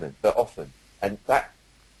for a moment, but often, and that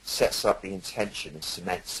sets up the intention and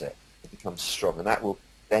cements it. It becomes strong, and that will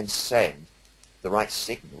then send the right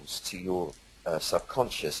signals to your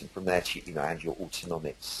subconscious, and from there to and your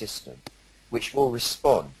autonomic system, which will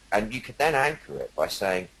respond. And you could then anchor it by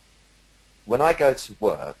saying, when I go to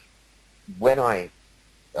work, when I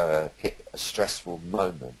hit a stressful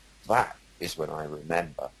moment, that is when I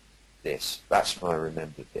remember this. That's when I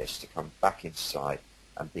remember this, to come back inside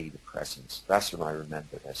and be the presence. That's when I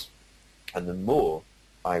remember this. And the more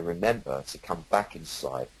I remember to come back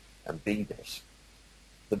inside and be this,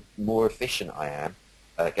 the more efficient I am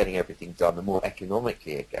getting everything done, the more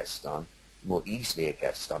economically it gets done, the more easily it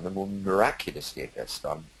gets done, the more miraculously it gets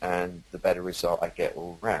done, and the better result I get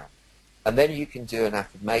all round. And then you can do an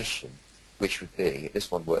affirmation, which would be, this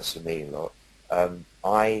one works for me a lot,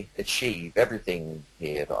 I achieve everything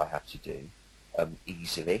here that I have to do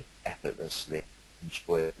easily, effortlessly,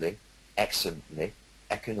 enjoyably, excellently,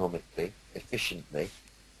 economically, efficiently,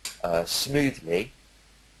 smoothly,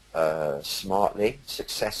 smartly,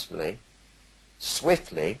 successfully,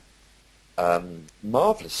 swiftly,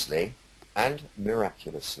 marvelously, and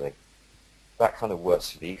miraculously. That kind of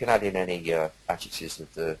works for me. You can add in any adjectives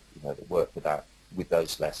that work with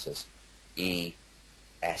those letters, E,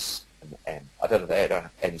 S, and M. I don't know, they don't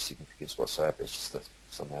have any significance whatsoever. It's just that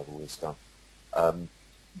something I've always done.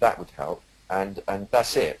 That would help, and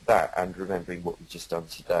that's it. That, and remembering what we've just done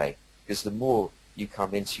today, because the more you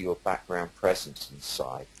come into your background presence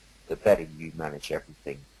inside, the better you manage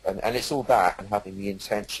everything. And it's all that, and having the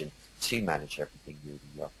intention to manage everything really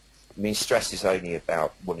well. I mean, stress is only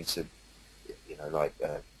about wanting to,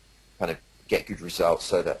 kind of get good results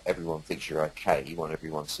so that everyone thinks you're okay. You want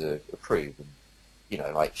everyone to approve, and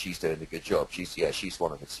like, she's doing a good job. She's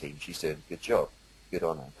one of the team. She's doing a good job. Good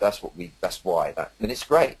on her. That's why and it's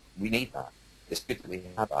great. We need that. It's good that we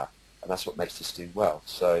have that, and that's what makes us do well.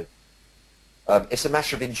 So it's a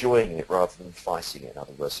matter of enjoying it rather than fighting it, in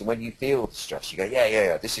other words. So when you feel the stress, you go,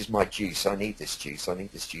 yeah, this is my juice. I need this juice. I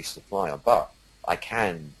need this juice to fly on. But I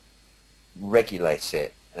can regulate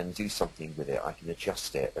it and do something with it. I can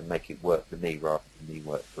adjust it and make it work for me rather than me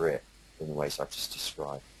work for it in the ways I've just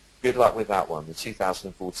described. Good luck with that one. The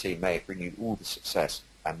 2014, may it bring you all the success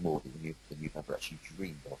and more than you've ever actually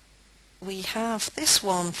dreamed of. We have this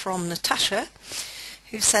one from Natasha,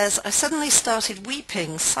 who says, I suddenly started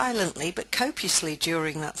weeping silently but copiously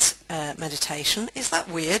during that meditation. Is that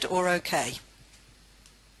weird or okay?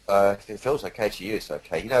 If it feels okay to you, it's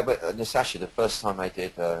okay. You know, but Natasha, the first time I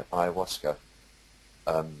did ayahuasca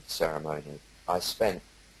ceremony, I spent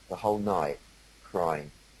the whole night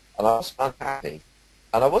crying, and I was unhappy,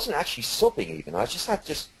 and I wasn't actually sobbing even. I just had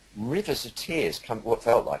rivers of tears come, what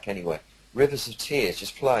felt like anyway, rivers of tears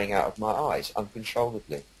just flowing out of my eyes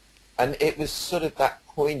uncontrollably, and it was sort of that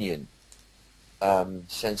poignant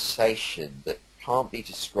sensation that can't be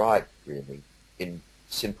described really in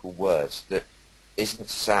simple words. That isn't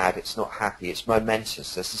sad, it's not happy, it's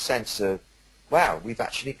momentous. There's a sense of, wow, we've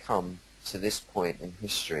actually come to this point in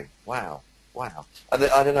history. Wow, wow. I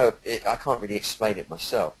don't know, I can't really explain it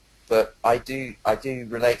myself, but I do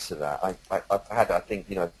relate to that. I've had, I think,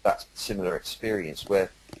 you know, that similar experience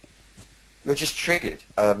where you're just triggered.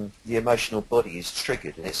 The emotional body is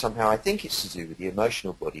triggered, and it's somehow, I think it's to do with the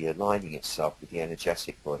emotional body aligning itself with the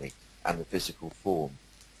energetic body and the physical form.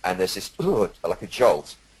 And there's this, like a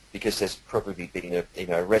jolt, because there's probably been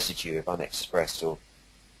a residue of unexpressed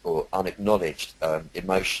or unacknowledged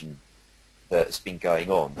emotion that has been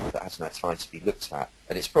going on that hasn't had time to be looked at.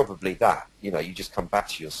 And it's probably that, you know, you just come back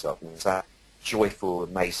to yourself, and it's that joyful,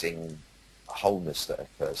 amazing wholeness that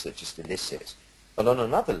occurs that just elicits. But on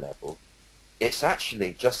another level, it's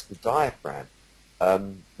actually just the diaphragm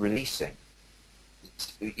releasing.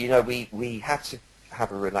 You know, we have to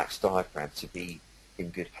have a relaxed diaphragm to be in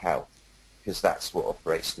good health, because that's what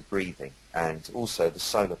operates the breathing. And also the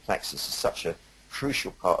solar plexus is such a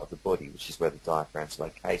crucial part of the body, which is where the diaphragm's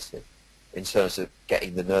located, in terms of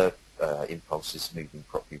getting the nerve impulses moving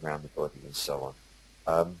properly around the body and so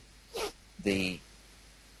on.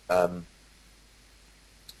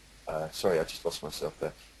 Sorry, I just lost myself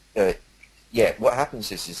there. Yeah, what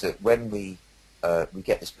happens is that when we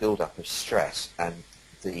get this build-up of stress, and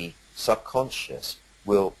the subconscious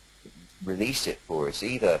will release it for us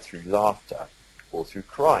either through laughter or through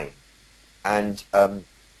crying. And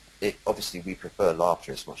obviously we prefer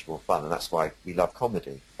laughter, it's much more fun, and that's why we love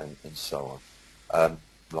comedy and so on.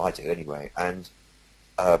 Well, I do anyway. And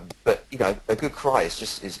but you know, a good cry is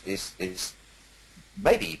just is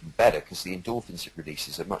maybe even better, because the endorphins it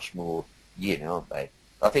releases are much more yin, aren't they?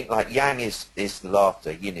 I think like yang is the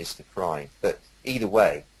laughter, yin is the crying. But either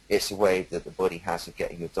way, it's a way that the body has of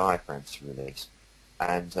getting your diaphragm to release.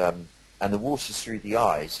 And the water through the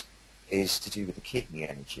eyes is to do with the kidney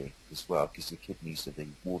energy as well, because the kidneys are the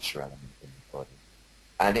water element in the body.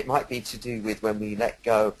 And it might be to do with when we let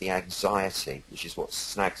go of the anxiety, which is what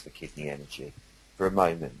snags the kidney energy for a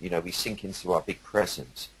moment. You know, we sink into our big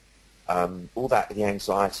presence. All that, the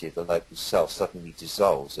anxiety of the local self suddenly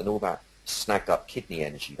dissolves, and all that snagged up kidney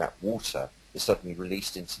energy, that water, is suddenly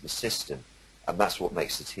released into the system. And that's what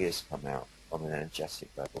makes the tears come out on an energetic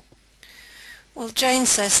level. Well, Jane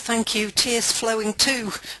says, thank you, tears flowing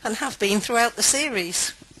too, and have been throughout the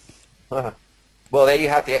series. Well, there you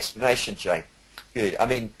have the explanation, Jane. Good. I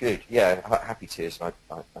mean, good. Yeah, happy tears, I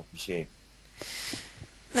presume.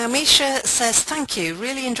 Now, Misha says, thank you,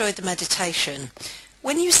 really enjoyed the meditation.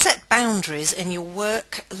 When you set boundaries in your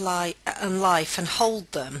work and life and hold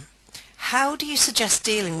them, how do you suggest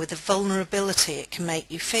dealing with the vulnerability it can make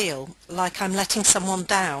you feel, like I'm letting someone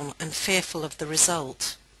down and fearful of the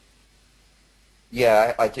result?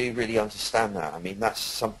 Yeah, I do really understand that. I mean, that's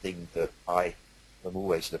something that I am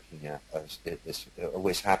always looking at,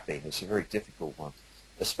 always have been. It's a very difficult one,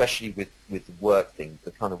 especially with the work thing,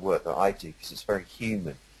 the kind of work that I do, because it's very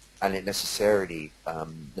human, and it necessarily,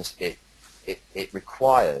 it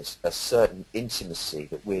requires a certain intimacy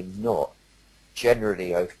that we're not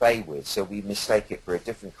generally au fait with, so we mistake it for a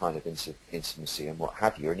different kind of intimacy and what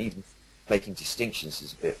have you, and even making distinctions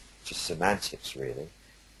is a bit just semantics, really.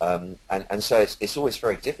 And so it's always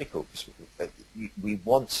very difficult, because we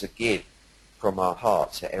want to give from our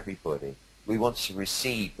heart to everybody. We want to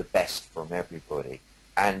receive the best from everybody.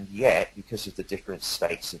 And yet, because of the different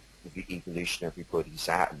states of the evolution everybody's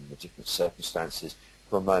at and the different circumstances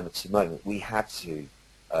from moment to moment, we have to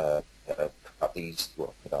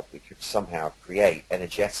we could somehow create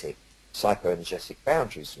energetic, psycho-energetic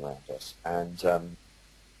boundaries around us. And,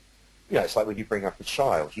 you know, it's like when you bring up a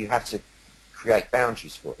child, you have to create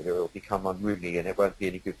boundaries for it, or it will become unruly and it won't be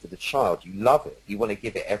any good for the child. You love it, you want to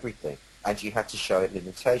give it everything, and you have to show it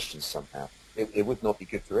limitations somehow. It would not be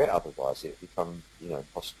good for it otherwise. It would become, you know,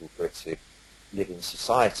 impossible for it to live in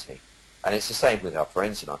society. And it's the same with our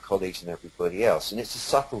friends and our colleagues and everybody else. And it's a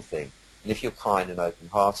subtle thing. And if you're kind and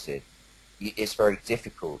open-hearted, it's very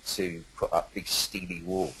difficult to put up big steely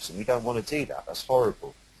walls, and we don't want to do that. That's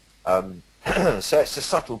horrible. So it's a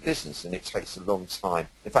subtle business, and it takes a long time.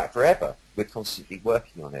 In fact, forever. We're constantly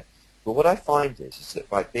working on it. But what I find is that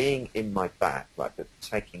by being in my back, like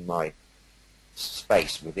taking my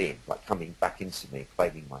space within, like coming back into me,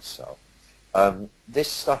 claiming myself, this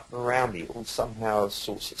stuff around me all somehow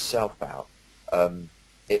sorts itself out.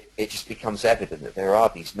 It just becomes evident that there are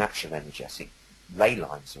these natural energetic ley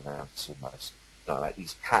lines around us almost, like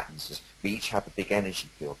these patterns. We each have a big energy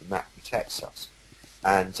field, and that protects us.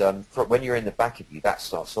 And when you're in the back of you, that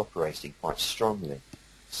starts operating quite strongly.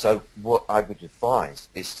 So what I would advise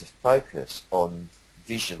is to focus on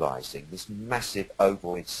visualizing this massive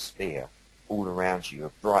ovoid sphere all around you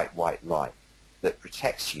of bright white light that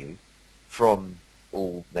protects you from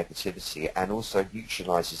all negativity and also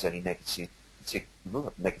neutralizes any negativity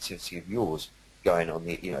of yours going on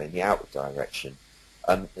in the outward direction.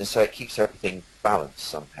 And so it keeps everything balanced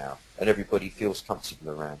somehow, and everybody feels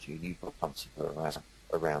comfortable around you, and you feel comfortable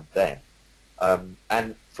around them.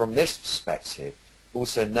 And from this perspective,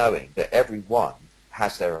 also knowing that everyone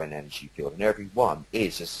has their own energy field, and everyone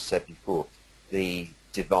is, as I said before, the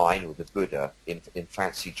divine or the Buddha in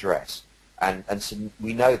fancy dress. And so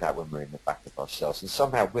we know that when we're in the back of ourselves, and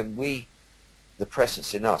somehow when the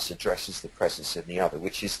presence in us addresses the presence in the other,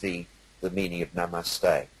 which is the meaning of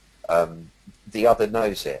namaste. The other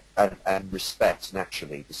knows it and respects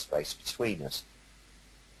naturally the space between us.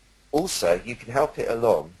 Also, you can help it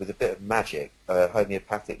along with a bit of magic,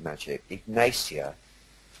 homeopathic magic. Ignatia,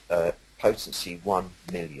 potency 1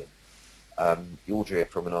 million. You order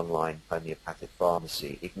it from an online homeopathic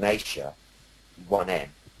pharmacy. Ignatia, 1N.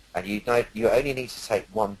 And you only need to take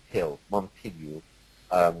one pilule,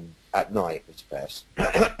 at night is best.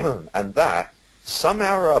 And that,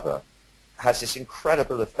 somehow or other, has this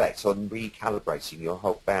incredible effect on recalibrating your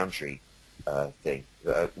whole boundary thing,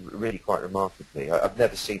 really quite remarkably. I've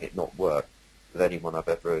never seen it not work with anyone I've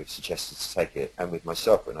ever suggested to take it, and with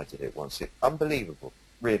myself when I did it once. It's unbelievable,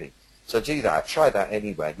 really. So do that, try that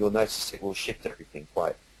anyway. You'll notice it will shift everything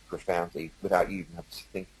quite profoundly without you even having to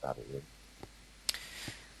think about it, really.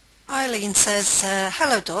 Eileen says,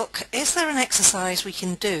 hello Doc, is there an exercise we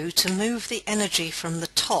can do to move the energy from the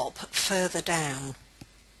top further down?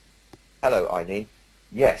 Hello Eileen.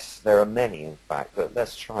 Yes, there are many in fact, but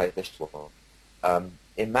let's try this one.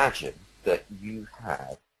 Imagine that you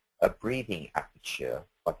have a breathing aperture,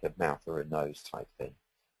 like a mouth or a nose type thing,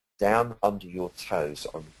 down under your toes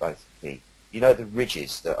on both feet. You know the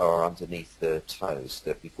ridges that are underneath the toes,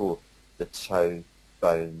 that before the toe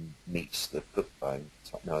bone meets the foot bone,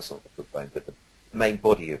 no it's not the foot bone, but the main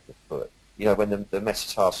body of the foot. You know when the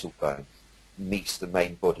metatarsal bone meets the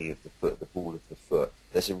main body of the foot, the ball of the foot,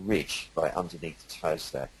 there's a ridge right underneath the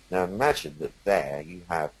toes there. Now imagine that there you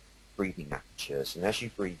have breathing apertures, and as you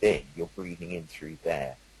breathe in, you're breathing in through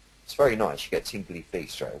there. It's very nice, you get tingly feet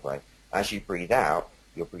straight away. As you breathe out,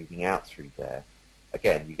 you're breathing out through there.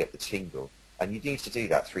 Again, you get the tingle. And you need to do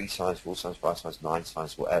that 3 times, 4 times, 5 times, 9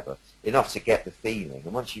 times, whatever, enough to get the feeling.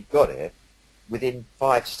 And once you've got it, within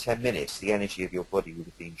 5 to 10 minutes, the energy of your body would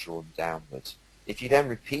have been drawn downwards. If you then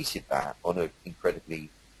repeated that on an incredibly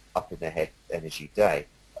up-in-the-head energy day,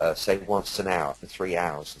 say once an hour for 3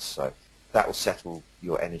 hours or so, that will settle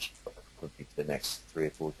your energy probably for the next 3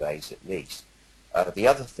 or 4 days at least. The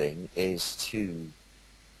other thing is to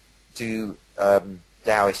do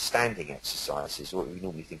Taoist standing exercises, what we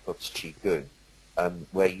normally think of as Qigong,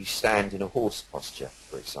 where you stand in a horse posture,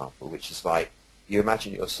 for example, which is like you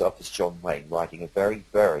imagine yourself as John Wayne riding a very,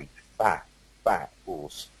 very fat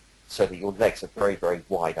horse, so that your legs are very, very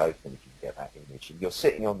wide open, if you can get that image. And you're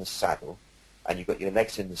sitting on the saddle, and you've got your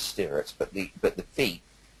legs in the stirrups, but the feet,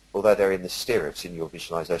 although they're in the stirrups in your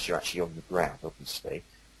visualization, you're actually on the ground, obviously,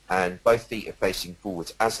 and both feet are facing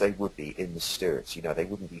forwards, as they would be in the stirrups. You know, they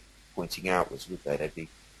wouldn't be pointing outwards, would they?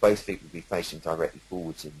 Both feet would be facing directly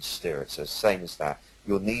forwards in the stirrups. So same as that.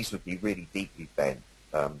 Your knees would be really deeply bent,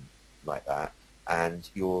 like that, and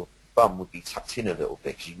your bum would be tucked in a little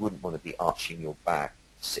bit, because you wouldn't want to be arching your back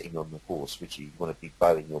sitting on the horse, would you? You want to be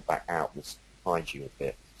bowing your back outwards behind you a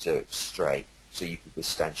bit, so it's straight, so you could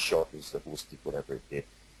withstand shock as the horse did whatever it did.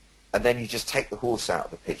 And then you just take the horse out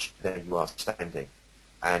of the picture, there you are standing,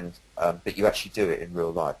 and but you actually do it in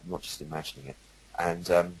real life, not just imagining it.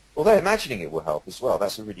 And although imagining it will help as well,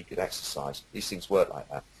 that's a really good exercise. These things work like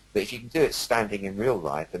that. But if you can do it standing in real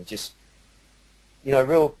life, and just, you know,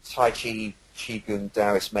 real Tai Chi, Qigong,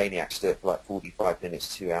 Taoist maniacs do it for like 45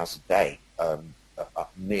 minutes, 2 hours a day.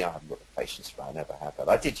 Me, I haven't got the patience for it. I never have that.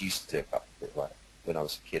 I did used to do a couple of it, like when I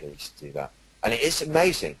was a kid. I used to do that, and it is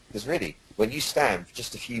amazing because really, when you stand for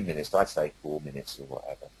just a few minutes, I'd say 4 minutes or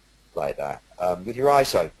whatever, like that, with your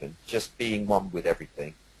eyes open, just being one with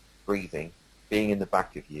everything, breathing, being in the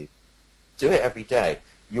back of you. Do it every day.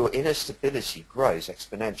 Your inner stability grows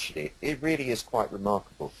exponentially. It really is quite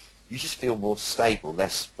remarkable. You just feel more stable,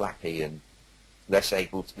 less flappy, and less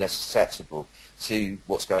able, less susceptible to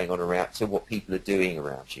what's going on around, to what people are doing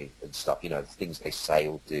around you and stuff. You know, the things they say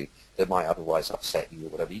or do that might otherwise upset you or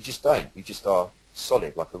whatever. You just don't. You just are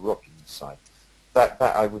solid like a rock inside. That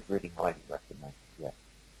I would really highly recommend. Yeah.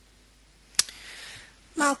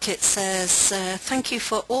 Malkit says, thank you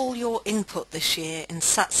for all your input this year in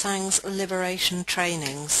Satsang's liberation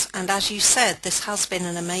trainings. And as you said, this has been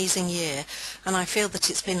an amazing year, and I feel that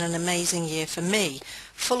it's been an amazing year for me,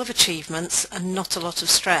 full of achievements and not a lot of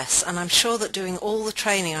stress. And I'm sure that doing all the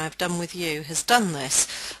training I've done with you has done this.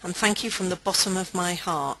 And thank you from the bottom of my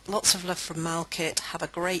heart. Lots of love from Malkit. Have a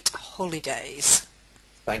great holidays.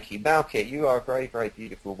 Thank you. Malkit, you are a very, very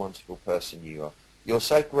beautiful, wonderful person. You are. You're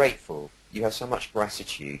so grateful. You have so much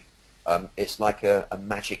gratitude. It's like a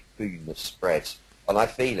magic boon that spreads, and I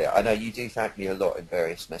feel it. I know you do thank me a lot in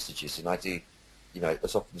various messages, and I do, you know,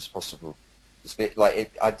 as often as possible. It's a bit like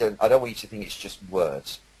it, I don't want you to think it's just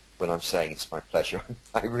words when I'm saying it's my pleasure.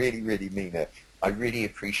 I really, really mean it. I really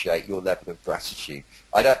appreciate your level of gratitude.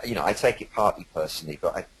 I don't, you know, I take it partly personally,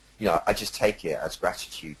 but I just take it as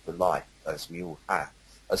gratitude for life, as we all have.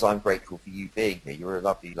 As I'm grateful for you being here. You're a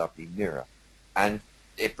lovely, lovely mirror, and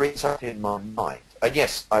it brings up in my mind, and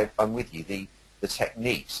yes, I'm with you, the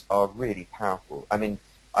techniques are really powerful. I mean,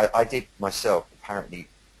 I did myself apparently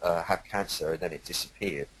have cancer, and then it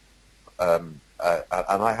disappeared, and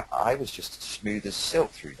I was just smooth as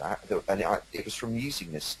silk through that, and it was from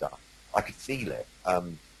using this stuff. I could feel it.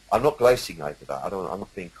 I'm not gloating over that. I'm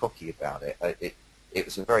not being cocky about it. It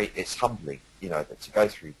was it's humbling, you know, to go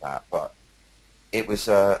through that, but it was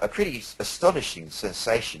a pretty astonishing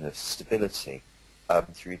sensation of stability.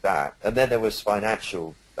 Through that, and then there was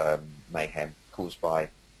financial mayhem caused by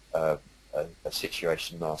a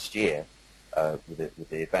situation last year with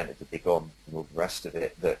the event at the Big On and all the rest of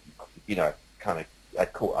it that, you know, kind of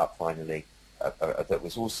had caught up finally. That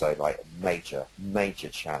was also like a major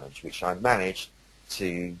challenge, which I managed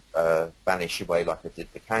to banish away like I did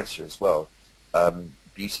the cancer as well,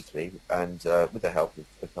 beautifully, and with the help of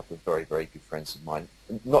a couple of very, very good friends of mine,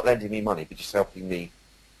 not lending me money, but just helping me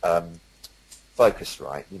focus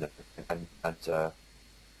right, you know, and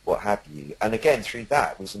what have you. And again, through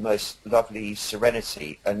that was the most lovely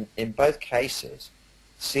serenity, and in both cases,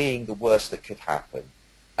 seeing the worst that could happen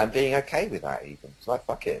and being okay with that even. It's like,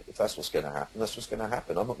 fuck it, if that's what's going to happen, that's what's going to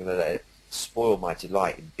happen. I'm not going to let it spoil my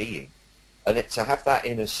delight in being. And to have that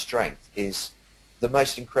inner strength is the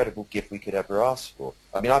most incredible gift we could ever ask for.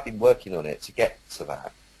 I mean, I've been working on it to get to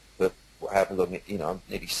that, but however long, you know, I'm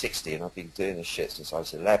nearly 60 and I've been doing this shit since I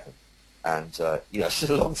was 11. And, you know, it's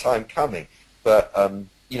a long time coming, but,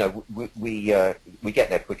 you know, we get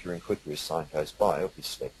there quicker and quicker as time goes by,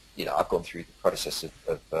 obviously. You know, I've gone through the process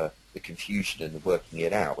of the confusion and the working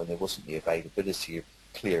it out when there wasn't the availability of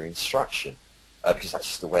clear instruction, because that's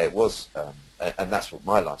just the way it was, and that's what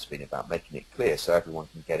my life's been about, making it clear so everyone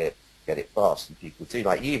can get it fast, and people do,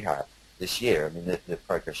 like you have this year. I mean, the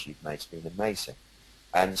progress you've made has been amazing.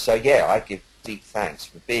 And so, yeah, I give deep thanks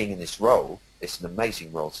for being in this role. It's an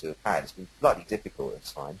amazing role to have had. It's been bloody difficult at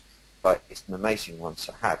times, but it's an amazing one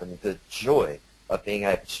to have. And the joy of being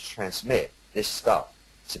able to transmit this stuff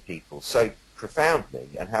to people so profoundly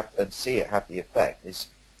and see it have the effect is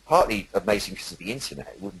partly amazing because of the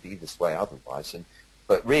internet. It wouldn't be this way otherwise.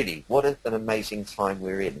 But really, what an amazing time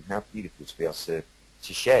we're in, and how beautiful to be able to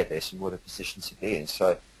share this, and what a position to be in.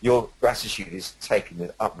 So your gratitude is taken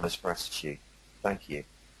with utmost gratitude. Thank you.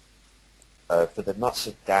 For the nuts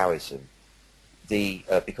of Taoism,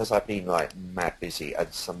 because I've been like mad busy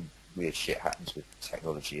and some weird shit happens with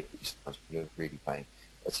technology, you're really paying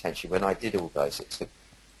attention. When I did all those, it took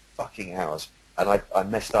fucking hours, and I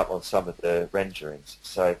messed up on some of the renderings.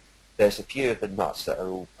 So there's a few of the nuts that are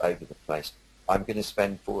all over the place. I'm going to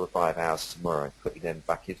spend 4 or 5 hours tomorrow putting them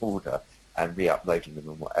back in order and re-uploading them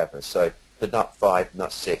and whatever. So the nut 5,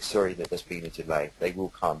 nut 6, sorry that there's been a delay. They will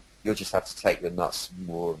come. You'll just have to take your nuts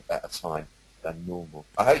more at a time than normal.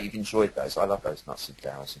 I hope you've enjoyed those. I love those nuts and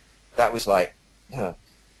Taoism. That was like,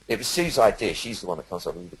 it was Sue's idea. She's the one that comes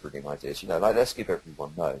up with the brilliant ideas. You know, like, let's give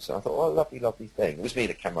everyone those. And I thought, oh, lovely, lovely thing. It was me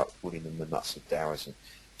that came up with calling them the nuts of Taoism.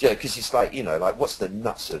 Because it's like, you know, like, what's the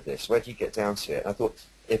nuts of this? Where do you get down to it? And I thought,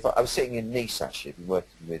 if I was sitting in Nice, actually, been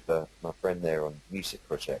working with my friend there on a music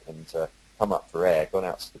project, and come up for air, gone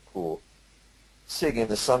out to the court, sitting in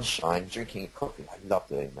the sunshine, drinking a coffee. I love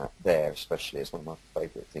doing that there, especially. It's one of my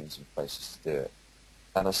favourite things and places to do it.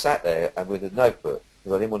 And I sat there and with a notebook,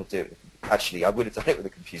 because I didn't want to do it with the actually, I would have done it with a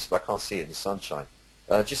computer, but I can't see it in the sunshine.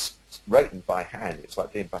 Just wrote them by hand. It's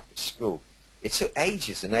like being back at school. It took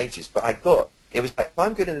ages and ages, but it was like, if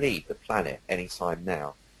I'm going to leave the planet any time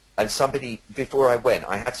now, and somebody, before I went,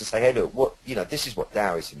 I had to say, hey, look, this is what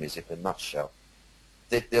Taoism is in a nutshell.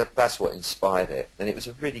 That's what inspired it. And it was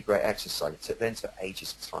a really great exercise. It then took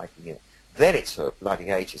ages typing it. Then it took bloody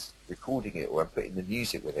ages recording it or putting the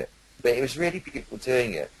music with it. But it was really beautiful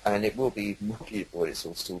doing it, and it will be even more beautiful when it's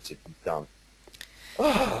all sorted and done.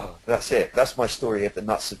 Oh, that's it. That's my story of the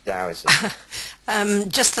nuts of Taoism.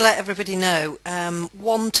 Just to let everybody know,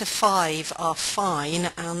 1 to 5 are fine,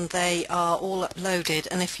 and they are all uploaded.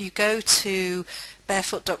 And if you go to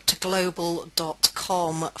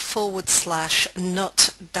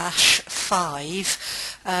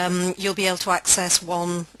barefoot.global.com/nut-5, you'll be able to access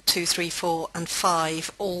 1, 2, 3, 4 and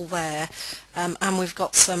 5 all there. And we've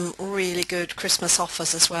got some really good Christmas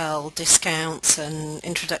offers as well, discounts and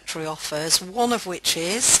introductory offers, one of which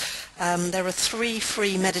is there are 3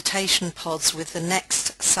 free meditation pods with the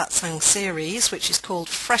next satsang series, which is called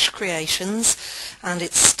Fresh Creations, and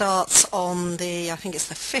it starts on I think it's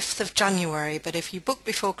the 5th of January, but if you book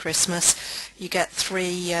before Christmas you get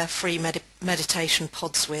 3 free meditation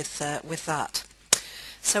pods with that.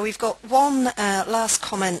 So we've got one last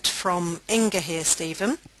comment from Inga here,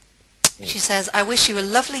 Stephen. She says, I wish you a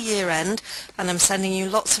lovely year end, and I'm sending you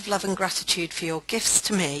lots of love and gratitude for your gifts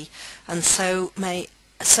to me and so many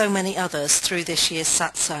others through this year's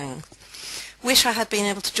satsang. Wish I had been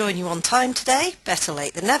able to join you on time today. Better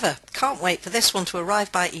late than never. Can't wait for this one to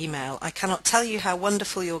arrive by email. I cannot tell you how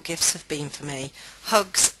wonderful your gifts have been for me.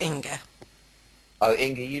 Hugs, Inga. Oh,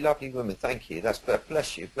 Inga, you lovely woman, thank you.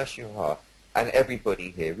 Bless you, bless your heart. And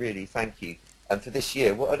everybody here, really, thank you. And for this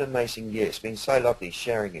year, what an amazing year. It's been so lovely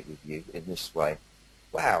sharing it with you in this way.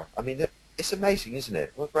 Wow, I mean, it's amazing, isn't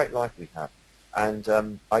it? What a great life we have.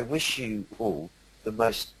 And I wish you all the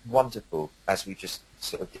most wonderful, as we just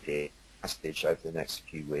sort of did here, passage over the next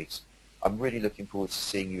few weeks. I'm really looking forward to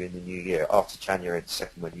seeing you in the new year, after January the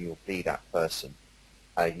 2nd, when you'll be that person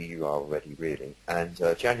who you are already, really. And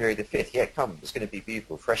January the 5th, yeah, come, it's going to be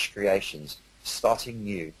beautiful. Fresh creations, starting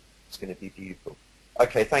new. It's going to be beautiful.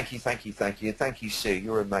 Okay, thank you, thank you, thank you. And thank you, Sue,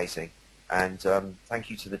 you're amazing. And thank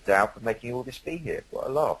you to the Tao for making all this be here. What a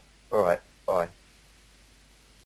laugh. All right, bye.